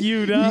 Fuck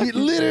you, dog.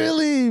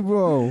 Literally,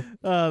 bro.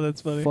 Oh,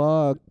 that's funny.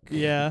 Fuck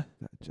Yeah.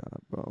 that job,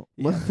 bro.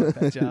 Yeah, fuck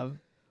that job.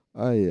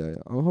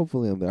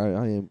 Hopefully I'm there.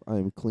 I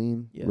am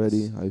clean, Yes.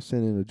 ready. I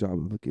sent in a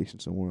job application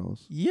somewhere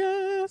else.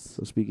 Yes.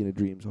 So speaking of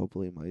dreams,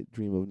 hopefully my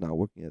dream of not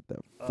working at that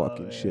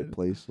fucking man. shit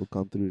place will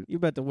come through. You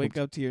about to wake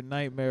up to your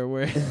nightmare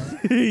where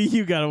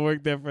you got to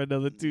work there for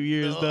another 2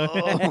 years, though.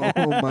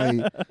 Oh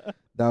my,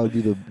 that would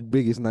be the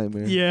biggest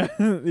nightmare. Yeah.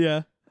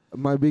 Yeah.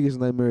 My biggest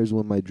nightmare is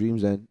when my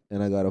dreams end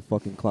and I gotta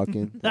fucking clock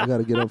in. I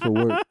gotta get up for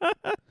work.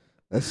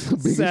 That's the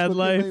biggest Sad fucking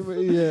life. nightmare.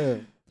 Yeah.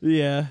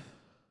 Yeah.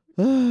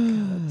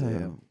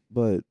 Damn.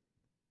 But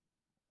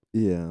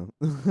yeah,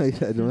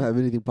 I don't have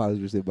anything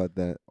positive to say about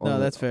that. No,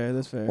 that's fair.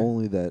 That's fair.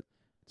 Only that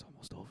it's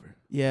almost over.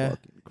 Yeah.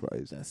 Fucking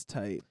Christ. That's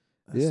tight.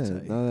 That's Yeah.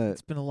 tight. Now that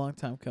It's been a long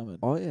time coming.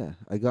 oh yeah,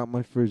 I got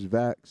my first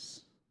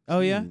vax. Oh,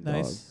 yeah? dog.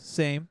 Nice.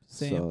 Same.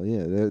 So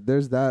yeah,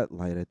 there's that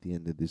light at the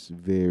end of this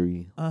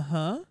very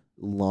Uh-huh.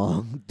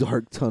 long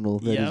dark tunnel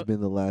that has Yep.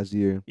 been the last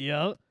year.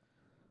 Yep.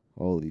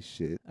 Holy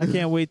shit. I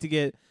can't wait to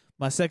get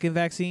my second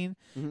vaccine,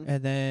 Mhm.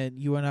 and then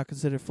you are not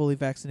considered fully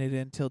vaccinated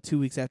until 2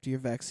 weeks after your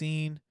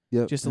vaccine.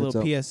 Yep. Just a heads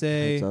little up. PSA.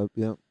 Heads up.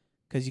 Yep.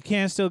 Because you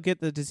can still get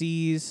the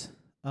disease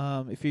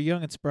if you're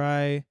young and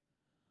spry.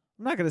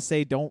 I'm not going to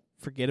say don't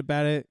forget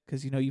about it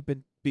because, you've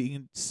been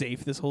being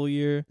safe this whole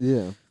year.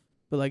 Yeah.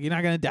 But, like, you're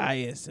not going to die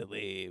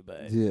instantly.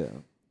 But Yeah.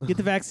 get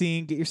the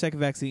vaccine, get your second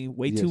vaccine,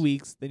 wait 2 Yes.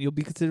 weeks, then you'll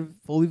be considered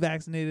fully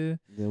vaccinated.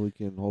 Then we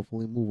can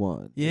hopefully move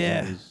on.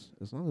 Yeah.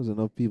 As long as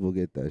enough people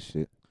get that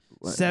shit.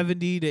 Like,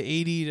 70 to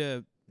 80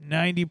 to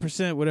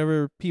 90%,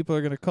 whatever people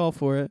are going to call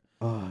for it.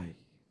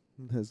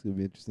 that's gonna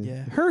be interesting.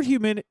 Yeah. Herd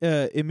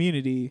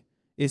immunity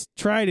is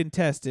tried and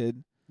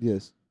tested,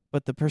 Yes.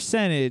 but the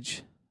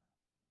percentage,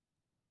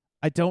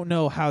 I don't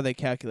know how they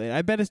calculate it.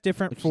 I bet it's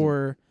different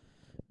for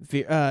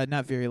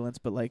not virulence,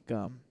 but like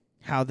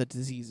how the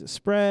disease is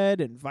spread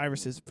and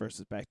viruses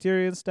versus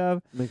bacteria and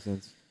stuff. Makes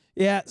sense.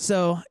 Yeah,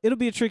 so it'll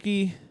be a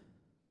tricky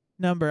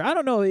number. I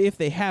don't know if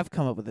they have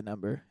come up with a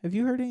number. Have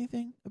you heard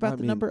anything about I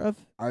the mean, number of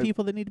I-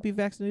 people that need to be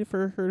vaccinated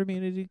for herd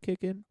immunity to kick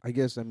in? I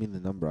guess the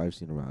number I've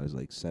seen around is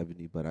like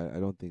 70, but I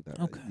don't think that.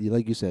 Okay.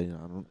 Like you said,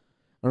 I don't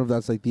know if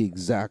that's like the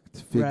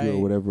exact figure Right. or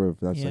whatever. If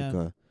that's Yeah. like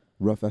a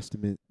rough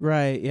estimate.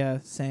 Right, yeah,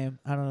 same.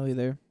 I don't know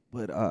either.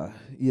 But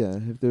yeah,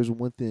 if there's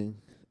one thing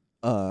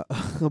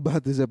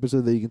about this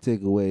episode that you can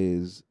take away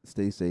is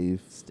stay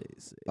safe. Stay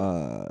safe.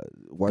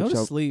 Watch Go to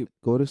out. sleep.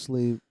 Go to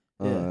sleep.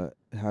 Yeah.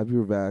 Have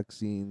your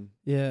vaccine.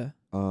 Yeah.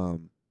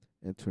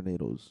 And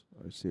tornadoes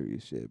are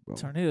serious shit, bro.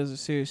 Tornadoes are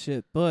serious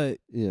shit, but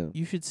Yeah.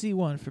 you should see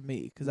one for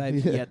me because I've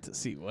Yeah. yet to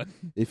see one.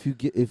 If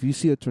you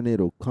see a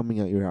tornado coming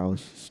at your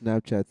house,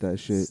 Snapchat that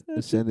shit.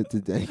 Send it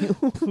to Daniel.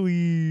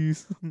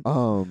 Please.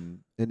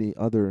 Any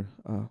other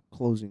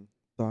closing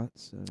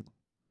thoughts?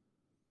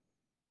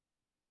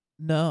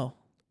 No.